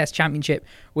World Test Championship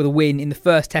with a win in the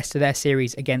first test of their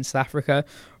series against South Africa.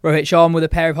 Rohit Sharma with a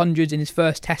pair of hundreds in his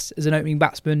first test as an opening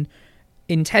batsman.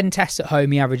 In 10 tests at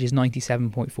home, he averages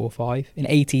 97.45. In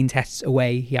 18 tests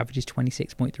away, he averages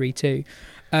 26.32.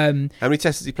 How many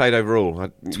tests has he played overall?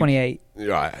 28.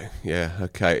 Right, yeah,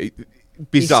 okay.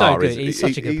 Bizarre. He's so good. He's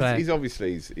such a good player. He's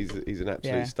obviously he's an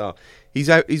absolute star.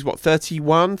 He's what,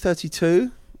 31,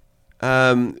 32?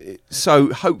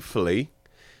 So hopefully,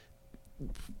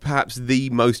 perhaps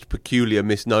the most peculiar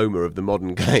misnomer of the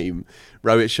modern game,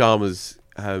 Rohit Sharma's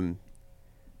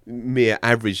mere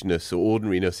averageness or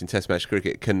ordinariness in Test match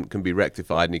cricket can be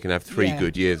rectified, and he can have 3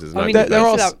 good years as an opening.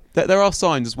 There are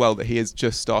signs as well that he is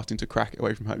just starting to crack it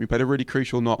away from home. He played a really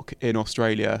crucial knock in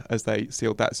Australia as they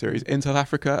sealed that series. In South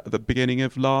Africa at the beginning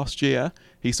of last year,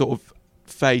 he sort of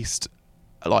faced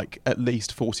like at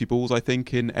least 40 balls, I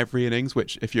think, in every innings,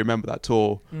 which, if you remember that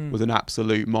tour, was an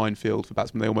absolute minefield for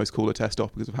batsmen. They almost call a test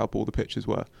off because of how poor the pitches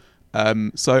were.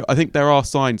 So I think there are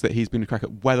signs that he's going to crack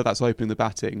it. Whether that's opening the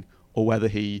batting or whether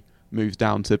he moves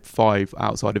down to 5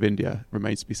 outside of India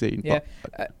remains to be seen. Yeah.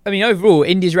 I mean, overall,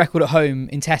 India's record at home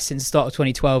in tests since the start of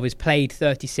 2012 is played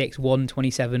 36, won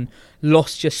 27,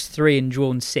 lost just 3 and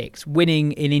drawn 6.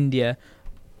 Winning in India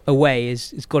away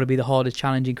is got to be the hardest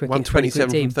challenge in cricket.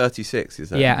 127 from 36, is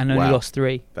that? Yeah, and only lost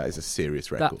 3. That is a serious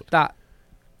record. That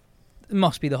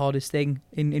must be the hardest thing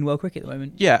in world cricket at the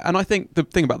moment. Yeah, and I think the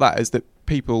thing about that is that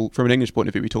people, from an English point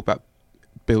of view, we talk about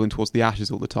building towards the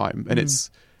Ashes all the time, and it's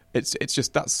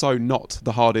just that's so not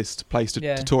the hardest place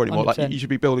to tour anymore. 100%. Like, you should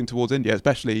be building towards India,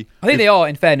 especially. I think they are,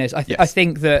 in fairness. I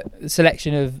think that the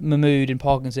selection of Mahmood and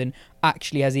Parkinson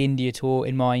actually has the India tour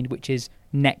in mind, which is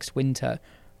next winter,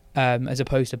 as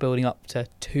opposed to building up to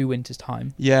 2 winters'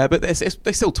 time. Yeah, but they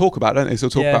still talk about it, don't they? They still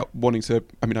talk about wanting to.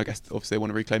 I mean, I guess obviously they want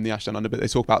to reclaim the Ashes Down Under, but they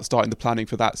talk about starting the planning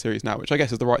for that series now, which I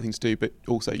guess is the right thing to do. But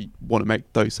also, you want to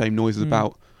make those same noises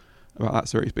about that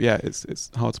series. But yeah,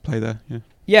 it's hard to play there. Yeah.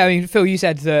 Yeah, I mean, Phil, you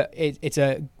said that it's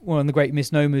one of the great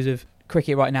misnomers of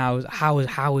cricket right now is how has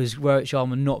Rohit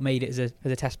Sharma not made it as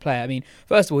a Test player? I mean,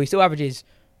 first of all, he still averages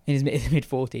in his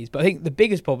mid-40s, but I think the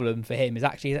biggest problem for him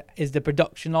is the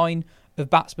production line of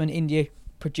batsmen India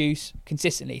produce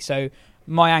consistently. So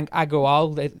Mayank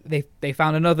Agarwal, they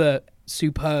found another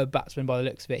superb batsman by the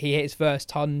looks of it. He hit his first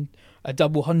ton, a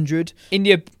double 100.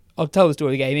 India I'll tell the story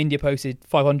of the game. India posted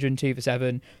 502 for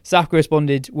 7. South Africa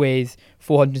responded with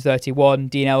 431.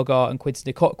 Dean Elgar and Quinton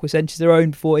de Kock were centres their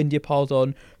own before India piled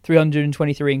on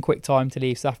 323 in quick time to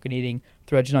leave South Africa needing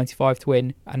 395 to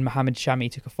win, and Mohammed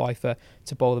Shami took a fifer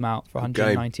to bowl them out for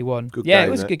 191. Good yeah, game,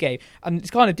 it was a good game. And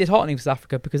it's kind of disheartening for South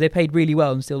Africa because they played really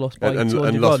well and still lost by 200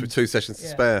 and lost runs. with 2 sessions to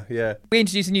spare, yeah. We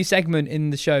introduced a new segment in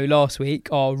the show last week,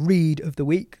 our Read of the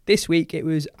Week. This week it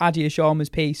was Adya Sharma's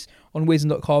piece on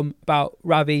Wisden.com about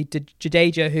Ravi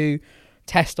Jadeja, who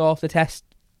test after test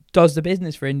does the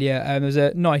business for India. There's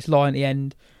a nice line at the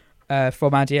end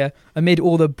from Adya. Amid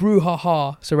all the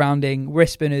brouhaha surrounding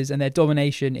wrist spinners and their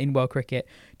domination in world cricket,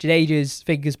 Jadeja's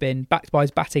finger spin, backed by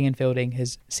his batting and fielding,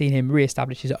 has seen him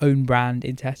re-establish his own brand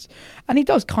in tests. And he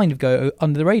does kind of go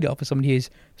under the radar for somebody who is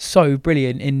so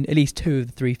brilliant in at least 2 of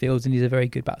the 3 fields, and he's a very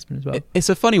good batsman as well. It's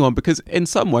a funny one because in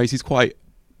some ways he's quite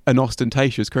an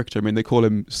ostentatious cricketer. I mean, they call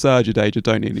him Sir Jadeja,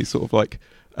 don't he? And he's sort of like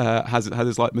has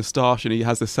his like moustache, and he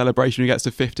has this celebration when he gets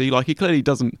to 50. Like, he clearly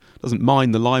doesn't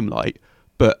mind the limelight,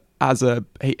 but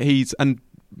he's and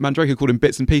Mandrake called him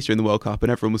bits and pieces in the World Cup,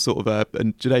 and everyone was sort of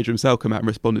and Jadeja himself came out and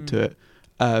responded to it.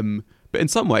 But in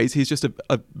some ways, he's just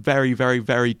a very, very,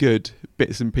 very good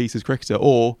bits and pieces cricketer,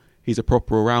 or he's a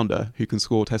proper all-rounder who can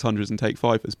score test hundreds and take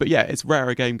fifers. But yeah, it's rare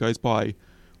a game goes by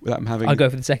without him having... I'll go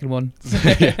for the second one.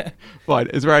 Yeah, fine.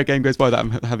 It's rare a game goes by without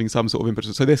him having some sort of input.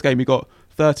 So this game he got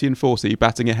 30 and 40,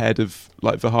 batting ahead of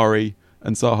like Vihari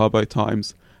and Saha both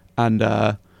times, and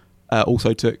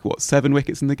also took 7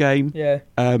 wickets in the game. Yeah.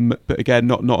 But again,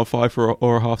 not a 5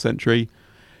 or a half century.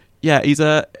 Yeah,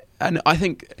 and I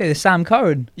think the Sam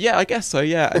Curran. Yeah, I guess so.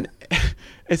 Yeah, and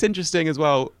it's interesting as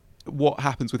well what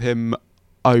happens with him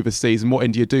overseas and what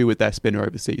India do with their spinner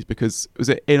overseas. Because was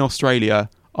it in Australia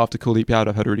after Kuldeep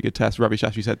Yadav had a really good test? Ravi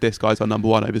Shastri said, "This guy's our number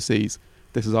 1 overseas.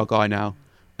 This is our guy now."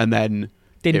 And then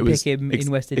didn't pick him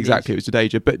in West Indies. Exactly, it was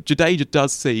Jadeja. But Jadeja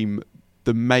does seem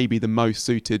maybe the most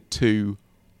suited to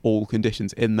all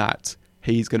conditions, in that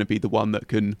he's going to be the one that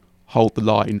can hold the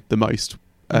line the most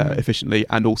efficiently,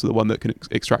 and also the one that can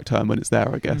extract turn when it's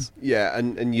there, I guess. Yeah,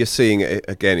 and you're seeing it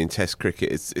again in Test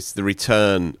cricket. It's the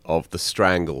return of the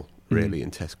strangle, really,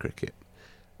 in Test cricket.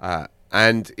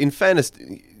 And in fairness,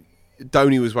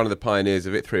 Dhoni was one of the pioneers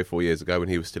of it 3 or 4 years ago when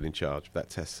he was still in charge of that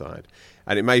Test side.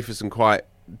 And it made for some quite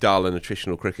dull and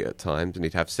attritional cricket at times, and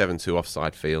he'd have 7-2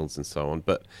 offside fields and so on.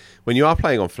 But when you are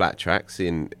playing on flat tracks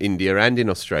in India and in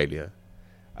Australia,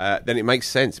 then it makes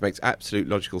sense. It makes absolute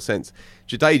logical sense.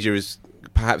 Jadeja is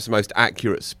perhaps the most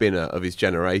accurate spinner of his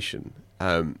generation.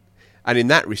 And in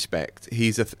that respect,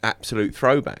 he's an absolute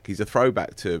throwback. He's a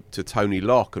throwback to Tony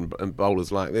Locke and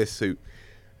bowlers like this, who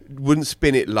wouldn't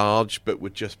spin it large but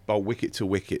would just bowl wicket to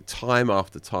wicket time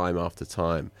after time after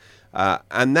time.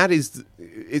 And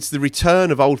it's the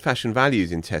return of old-fashioned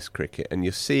values in Test cricket, and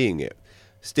you're seeing it.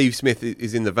 Steve Smith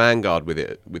is in the vanguard with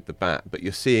it, with the bat, but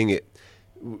you're seeing it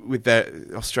with their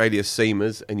Australia's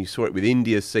seamers, and you saw it with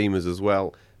India's seamers as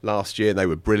well. Last year they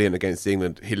were brilliant against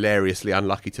England, hilariously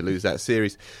unlucky to lose that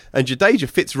series. And Jadeja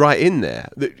fits right in there.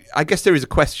 I guess there is a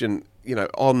question,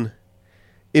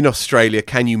 in Australia,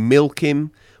 can you milk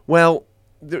him? Well,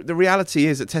 the reality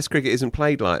is that Test cricket isn't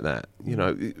played like that.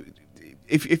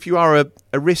 If you are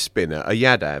a wrist spinner, a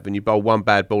Yadav, and you bowl one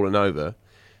bad ball and over,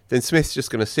 then Smith's just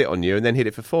going to sit on you and then hit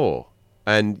it for 4,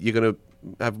 and you're going to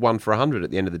have 1 for 100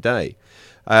 at the end of the day.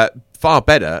 Far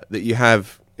better that you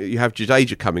have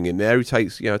Jadeja coming in there who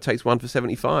takes 1 for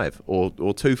 75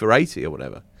 or 2 for 80 or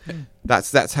whatever.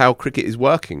 That's how cricket is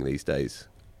working these days.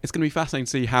 It's going to be fascinating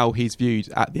to see how he's viewed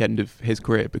at the end of his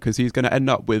career, because he's going to end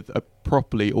up with a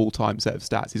properly all-time set of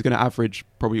stats. He's going to average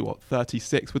probably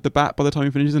 36 with the bat by the time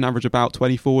he finishes, and average about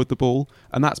 24 with the ball,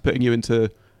 and that's putting you into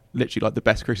literally like the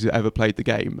best cricketer who ever played the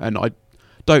game. And I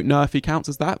don't know if he counts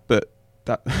as that, but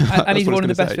that and he's one of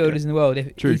the best fielders in the world.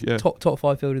 True, he's yeah. top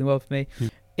 5 fielder in the world for me.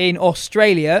 In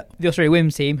Australia, the Australia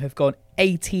women's team have gone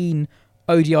 18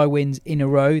 ODI wins in a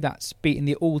row. That's beaten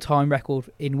the all-time record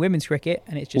in women's cricket,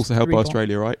 and it's just also held by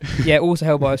Australia, right? Yeah, also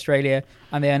held by Australia,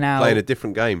 and they are now playing a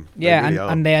different game. Yeah,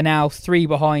 and they are now 3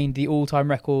 behind the all-time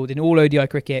record in all ODI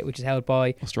cricket, which is held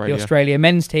by the Australia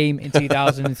men's team in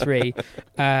 2003.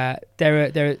 They're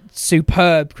a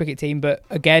superb cricket team, but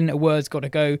again, a word's got to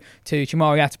go to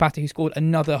Chamari Atapattu, who scored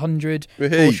another 100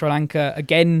 for Sri Lanka.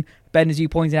 Again, Ben, as you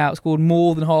pointed out, scored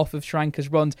more than half of Sri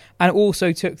Lanka's runs, and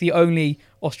also took the only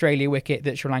Australia wicket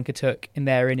that Sri Lanka took in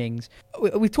their innings.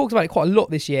 We've talked about it quite a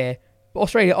lot this year, but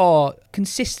Australia are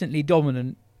consistently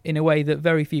dominant in a way that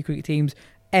very few cricket teams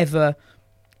ever,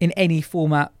 in any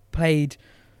format played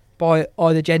by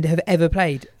either gender, have ever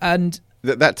played. And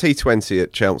that T20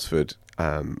 at Chelmsford,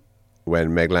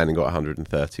 when Meg Lanning got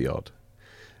 130 odd,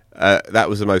 that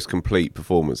was the most complete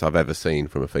performance I've ever seen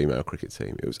from a female cricket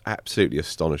team. It was absolutely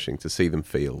astonishing to see them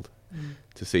field,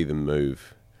 to see them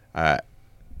move, to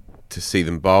see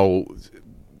them bowl.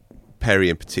 Perry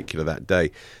in particular that day,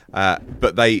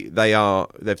 but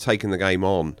they've taken the game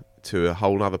on to a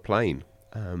whole other plane.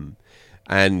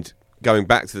 And going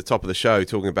back to the top of the show,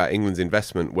 talking about England's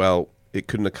investment, well, it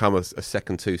couldn't have come a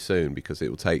second too soon, because it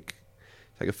will take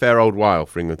a fair old while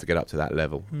for England to get up to that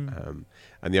level. And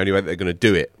the only way that they're going to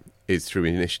do it is through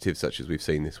initiatives such as we've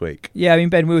seen this week. Yeah, I mean,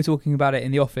 Ben, we were talking about it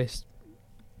in the office.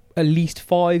 At least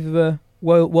 5 of the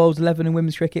world's 11 in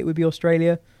women's cricket would be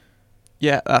Australia.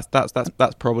 Yeah,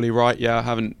 that's probably right. Yeah, I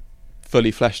haven't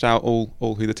fully fleshed out all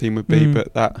who the team would be,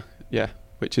 but that, yeah,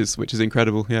 which is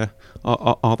incredible. Yeah,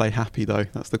 are they happy though?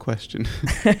 That's the question.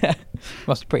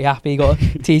 Must be pretty happy. You got a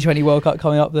T20 World Cup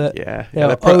coming up that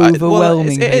they're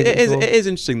overwhelming. Well, it is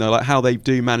interesting though, like how they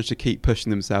do manage to keep pushing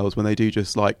themselves when they do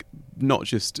just like not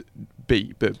just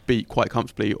beat quite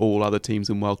comfortably all other teams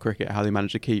in world cricket. How they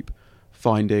manage to keep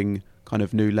finding kind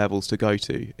of new levels to go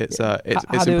to. It's how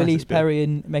do Elise Perry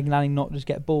and Megan Lanning not just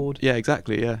get bored? Yeah,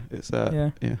 exactly. Yeah, it's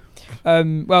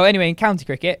well, anyway, in county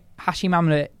cricket, Hashim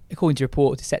Amla, according to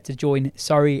reports, is set to join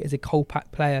Surrey as a Kolpak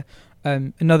player.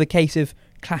 Another case of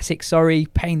classic Surrey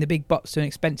paying the big bucks to an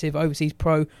expensive overseas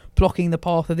pro, blocking the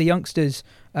path of the youngsters.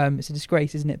 It's a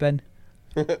disgrace, isn't it, Ben?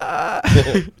 Look,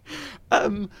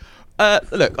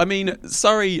 I mean,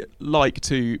 Surrey like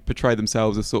to portray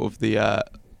themselves as sort of the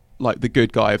like the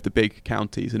good guy of the big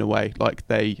counties in a way. Like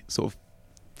they sort of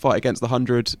fight against the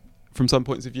 100 from some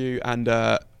points of view, and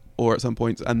or at some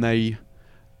points, and they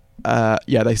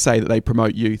say that they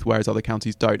promote youth, whereas other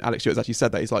counties don't. Alex Stewart's actually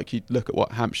said that. He's like, you look at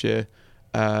what Hampshire,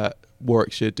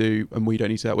 Warwickshire do, and we don't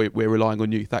need to. We're relying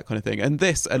on youth, that kind of thing. And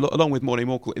this, along with Morley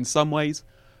Morkel, in some ways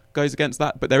goes against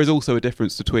that. But there is also a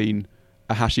difference between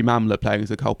a Hashim Amla playing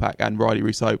as a Kolpak and Riley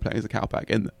Rousseau playing as a Kolpak,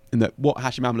 in that what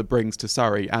Hashim Amla brings to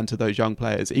Surrey and to those young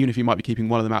players, even if you might be keeping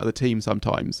one of them out of the team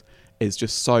sometimes, is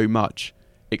just so much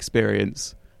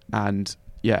experience and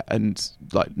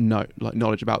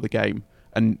knowledge about the game.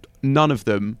 And none of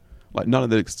the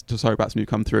Surrey batsmen who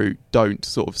come through don't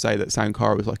sort of say that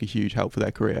Sankara was like a huge help for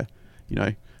their career, you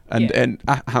know. And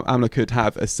Amla could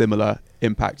have a similar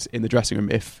impact in the dressing room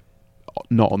if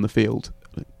not on the field.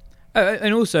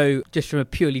 And also, just from a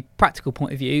purely practical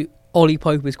point of view, Ollie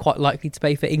Pope is quite likely to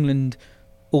play for England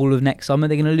all of next summer.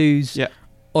 They're going to lose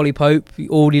Ollie Pope.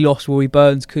 Already lost Rory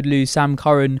Burns. Could lose Sam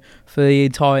Curran for the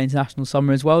entire international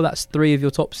summer as well. That's 3 of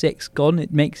your top 6 gone.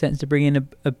 It makes sense to bring in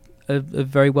a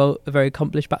very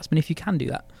accomplished batsman if you can do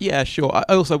that. Yeah, sure. I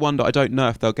also wonder, I don't know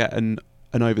if they'll get an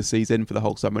overseas in for the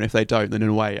whole summer, and if they don't, then in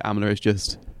a way Amla is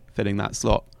just filling that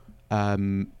slot.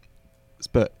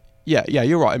 But yeah,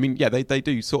 you're right. I mean, yeah, they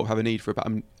do sort of have a need for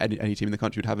any team in the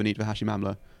country would have a need for Hashim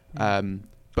Amla.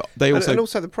 But they also... And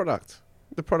also the product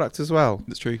as well.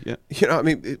 That's true, yeah. You know what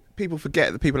I mean? People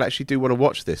forget that people actually do want to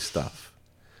watch this stuff.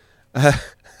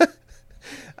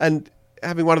 And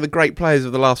having one of the great players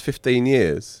of the last 15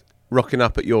 years rocking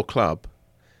up at your club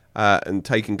and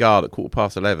taking guard at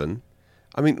 11:15.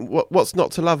 I mean, what's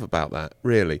not to love about that,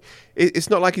 really? It's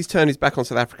not like he's turned his back on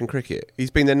South African cricket. He's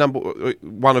been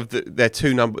one of their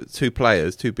two big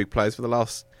players for the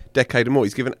last decade or more.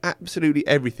 He's given absolutely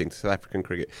everything to South African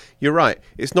cricket. You're right.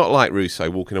 It's not like Rousseau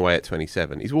walking away at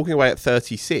 27. He's walking away at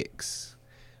 36,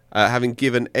 having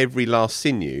given every last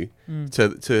sinew to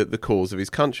the cause of his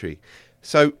country.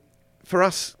 So for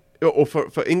us, or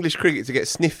for English cricket to get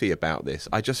sniffy about this,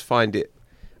 I find it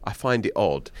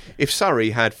odd. If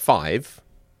Surrey had 5,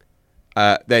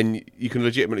 then you can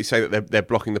legitimately say that they're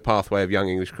blocking the pathway of young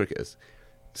English cricketers.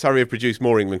 Surrey have produced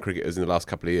more England cricketers in the last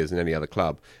couple of years than any other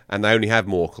club, and they only have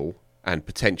Morkel and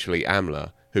potentially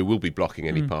Amla, who will be blocking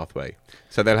any pathway.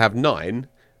 So they'll have 9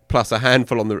 plus a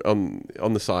handful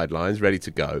on the sidelines ready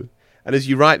to go. And as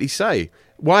you rightly say,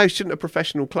 why shouldn't a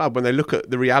professional club, when they look at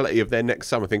the reality of their next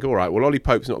summer, think, all right, well, Ollie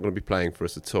Pope's not going to be playing for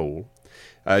us at all.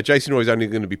 Jason Roy's only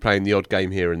going to be playing the odd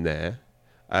game here and there.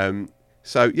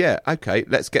 So, yeah, OK,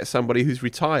 let's get somebody who's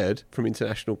retired from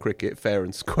international cricket fair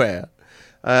and square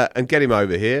and get him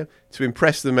over here to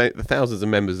impress the thousands of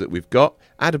members that we've got,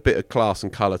 add a bit of class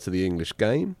and colour to the English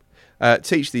game,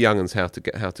 teach the young uns how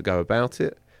to go about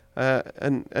it,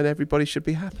 and everybody should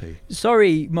be happy.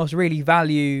 Surrey must really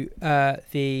value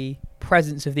the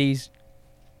presence of these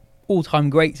all-time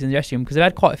greats in the dressing room, because they've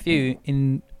had quite a few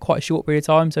in quite a short period of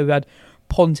time. So we've had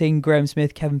Ponting, Graham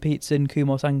Smith, Kevin Peterson,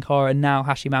 Kumar Sankara, and now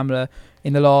Hashim Amla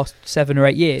in the last 7 or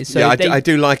 8 years. So yeah, I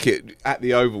do like it at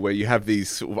the Oval where you have these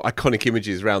sort of iconic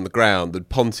images around the ground, and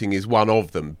Ponting is one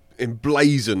of them.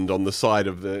 emblazoned on the side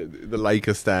of the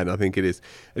Lakers stand, I think it is.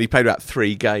 And he played about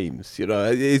 3 games. You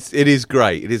know, it is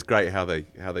great. It is great how they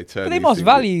turn. But they must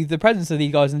value the presence of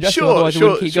these guys in the dressing room, otherwise they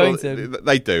wouldn't keep going to them.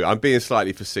 They do. I'm being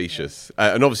slightly facetious.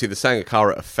 And obviously the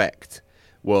Sangakkara effect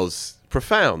was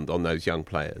profound on those young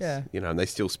players. Yeah. You know, and they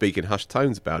still speak in hushed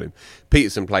tones about him.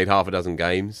 Peterson played half a dozen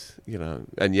games, you know,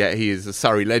 and yet he is a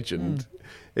Surrey legend.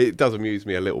 It does amuse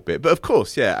me a little bit. But of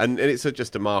course, yeah, and it's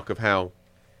just a mark of how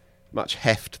much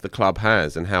heft the club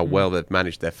has and how well they've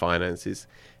managed their finances,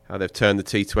 how they've turned the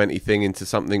T20 thing into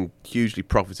something hugely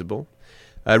profitable.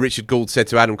 Richard Gould said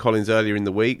to Adam Collins earlier in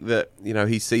the week that, you know,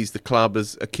 he sees the club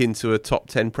as akin to a top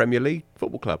 10 Premier League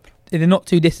football club. In the not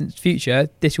too distant future,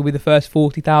 this will be the first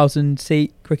 40,000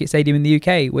 seat cricket stadium in the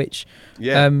UK, which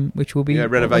will be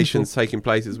renovations taking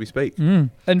place as we speak.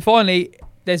 And finally,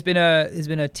 there's been a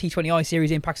T20I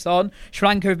series in Pakistan. Sri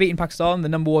Lanka have beaten Pakistan, the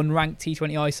number 1 ranked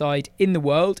T20I side in the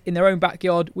world, in their own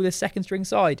backyard with a second string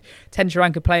side. 10 Sri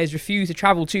Lanka players refuse to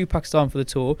travel to Pakistan for the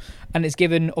tour, and it's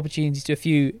given opportunities to a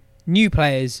few new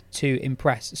players to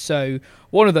impress. So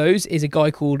one of those is a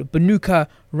guy called Bhanuka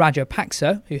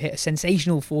Rajapaksa, who hit a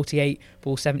sensational 48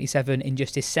 ball 77 in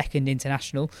just his second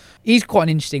international. He's quite an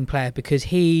interesting player because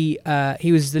he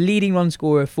was the leading run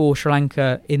scorer for Sri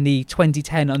Lanka in the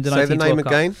 2010 under-19 Say the name World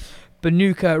Cup. again.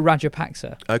 Bhanuka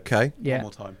Rajapaksa. Okay. Yeah. One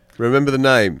more time. Remember the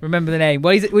name.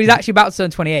 Well, he's actually about to turn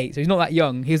 28, so he's not that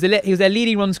young. He was their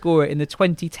leading run scorer in the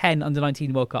 2010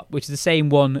 under-19 World Cup, which is the same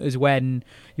one as when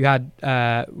you had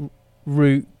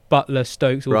Root, Butler,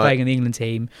 Stokes all playing in the England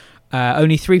team.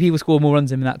 Only 3 people scored more runs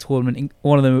than him in that tournament.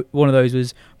 One of those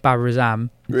was Babar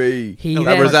Azam.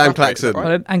 Babar Azam Claxon.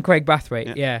 Right? And Craig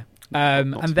Brathwaite, yeah.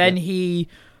 And then he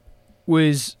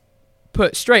was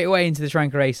put straight away into the Sri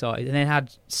Lanka A side, and then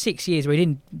had 6 years where he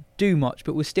didn't do much,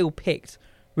 but was still picked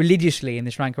religiously in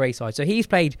the Sri Lanka A side. So he's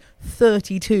played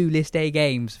 32 List A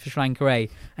games for Sri Lanka A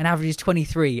and averages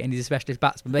 23, and he's a specialist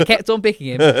batsman. They kept on picking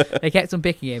him. But he's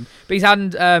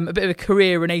had a bit of a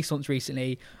career renaissance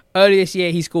recently. Earlier this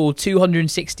year, he scored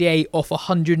 268 off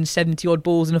 170 odd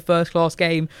balls in a first-class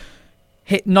game.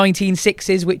 Hit 19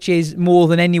 sixes, which is more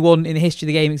than anyone in the history of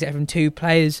the game except from 2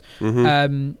 players.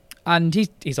 And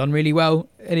he's done really well.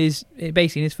 It is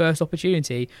basically his first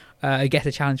opportunity. I guess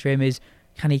the challenge for him is,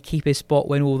 can he keep his spot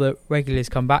when all the regulars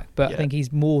come back? But I think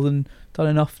he's more than done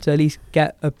enough to at least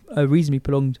get a reasonably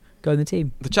prolonged go in the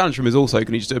team. The challenge for him is also,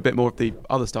 can he just do a bit more of the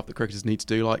other stuff that cricketers need to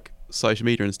do, like social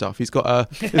media and stuff? He's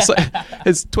got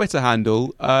his Twitter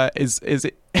handle is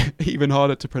even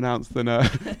harder to pronounce than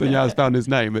Yaz found his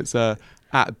name. It's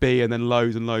at B and then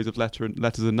loads and loads of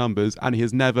letters and numbers, and he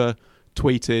has never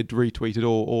tweeted, retweeted,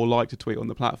 or liked a tweet on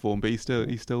the platform, but he's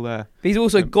still there. But he's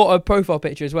also got a profile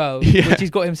picture as well, which he's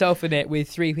got himself in it with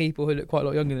 3 people who look quite a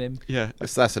lot younger than him. Yeah,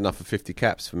 that's enough for 50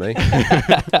 caps for me.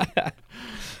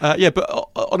 But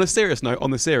on a serious note,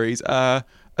 on the series,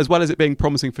 as well as it being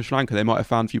promising for Sri Lanka, they might have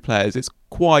found a few players. It's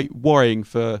quite worrying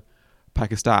for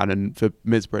Pakistan and for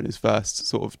Misbah in his first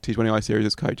sort of T20I series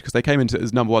as coach, because they came into it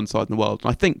as number 1 side in the world,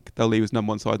 and I think they'll leave as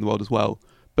number 1 side in the world as well.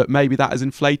 But maybe that is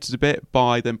inflated a bit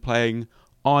by them playing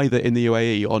either in the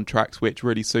UAE on tracks which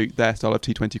really suit their style of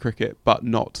T20 cricket, but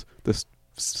not the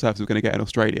surface we're going to get in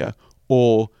Australia,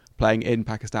 or playing in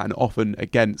Pakistan often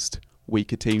against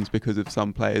weaker teams because of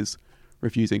some players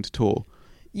refusing to tour.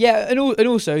 Yeah, and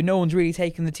also no one's really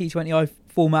taken the T20I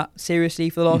format seriously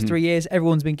for the last 3 years.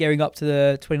 Everyone's been gearing up to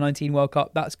the 2019 World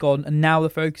Cup. That's gone, and now the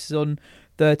focus is on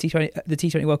the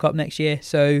T20 World Cup next year.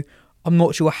 So I'm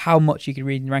not sure how much you can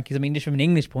read in the rankings. I mean, just from an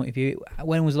English point of view,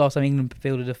 when was the last time England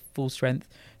fielded a full-strength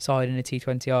side in a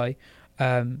T20I?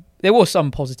 There were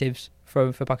some positives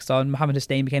for Pakistan. Mohammad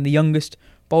Hussain became the youngest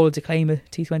bowler to claim a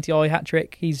T20I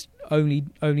hat-trick. He's only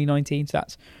 19, so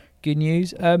that's good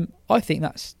news. I think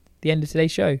that's the end of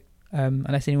today's show,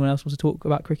 unless anyone else wants to talk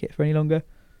about cricket for any longer.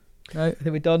 No, I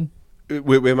think we're done.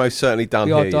 We're most certainly done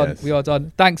here. We are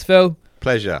done. Thanks, Phil.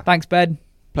 Pleasure. Thanks, Ben.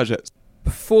 Pleasure.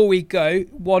 Before we go,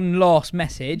 one last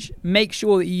message. Make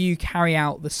sure that you carry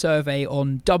out the survey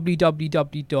on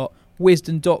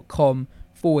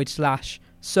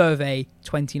www.wisdom.com/survey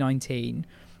 2019.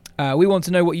 We want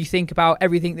to know what you think about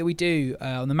everything that we do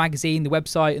on the magazine, the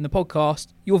website and the podcast,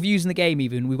 your views in the game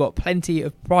even. We've got plenty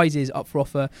of prizes up for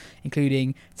offer,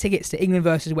 including tickets to England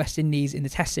versus West Indies in the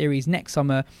Test Series next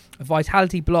summer, a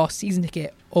Vitality Blast season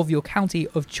ticket of your county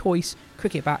of choice,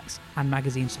 cricket backs and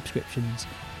magazine subscriptions.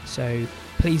 So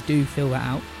please do fill that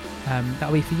out.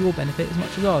 That'll be for your benefit as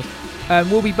much as ours.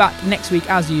 We'll be back next week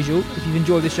as usual. If you've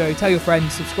enjoyed the show, tell your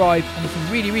friends, subscribe, and if you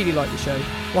really, really like the show,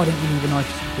 why don't you leave a nice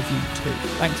review too?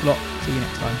 Thanks a lot. See you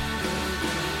next time.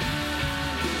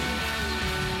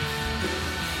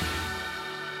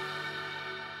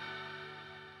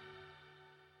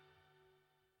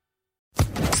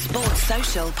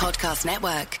 Social Podcast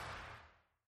Network.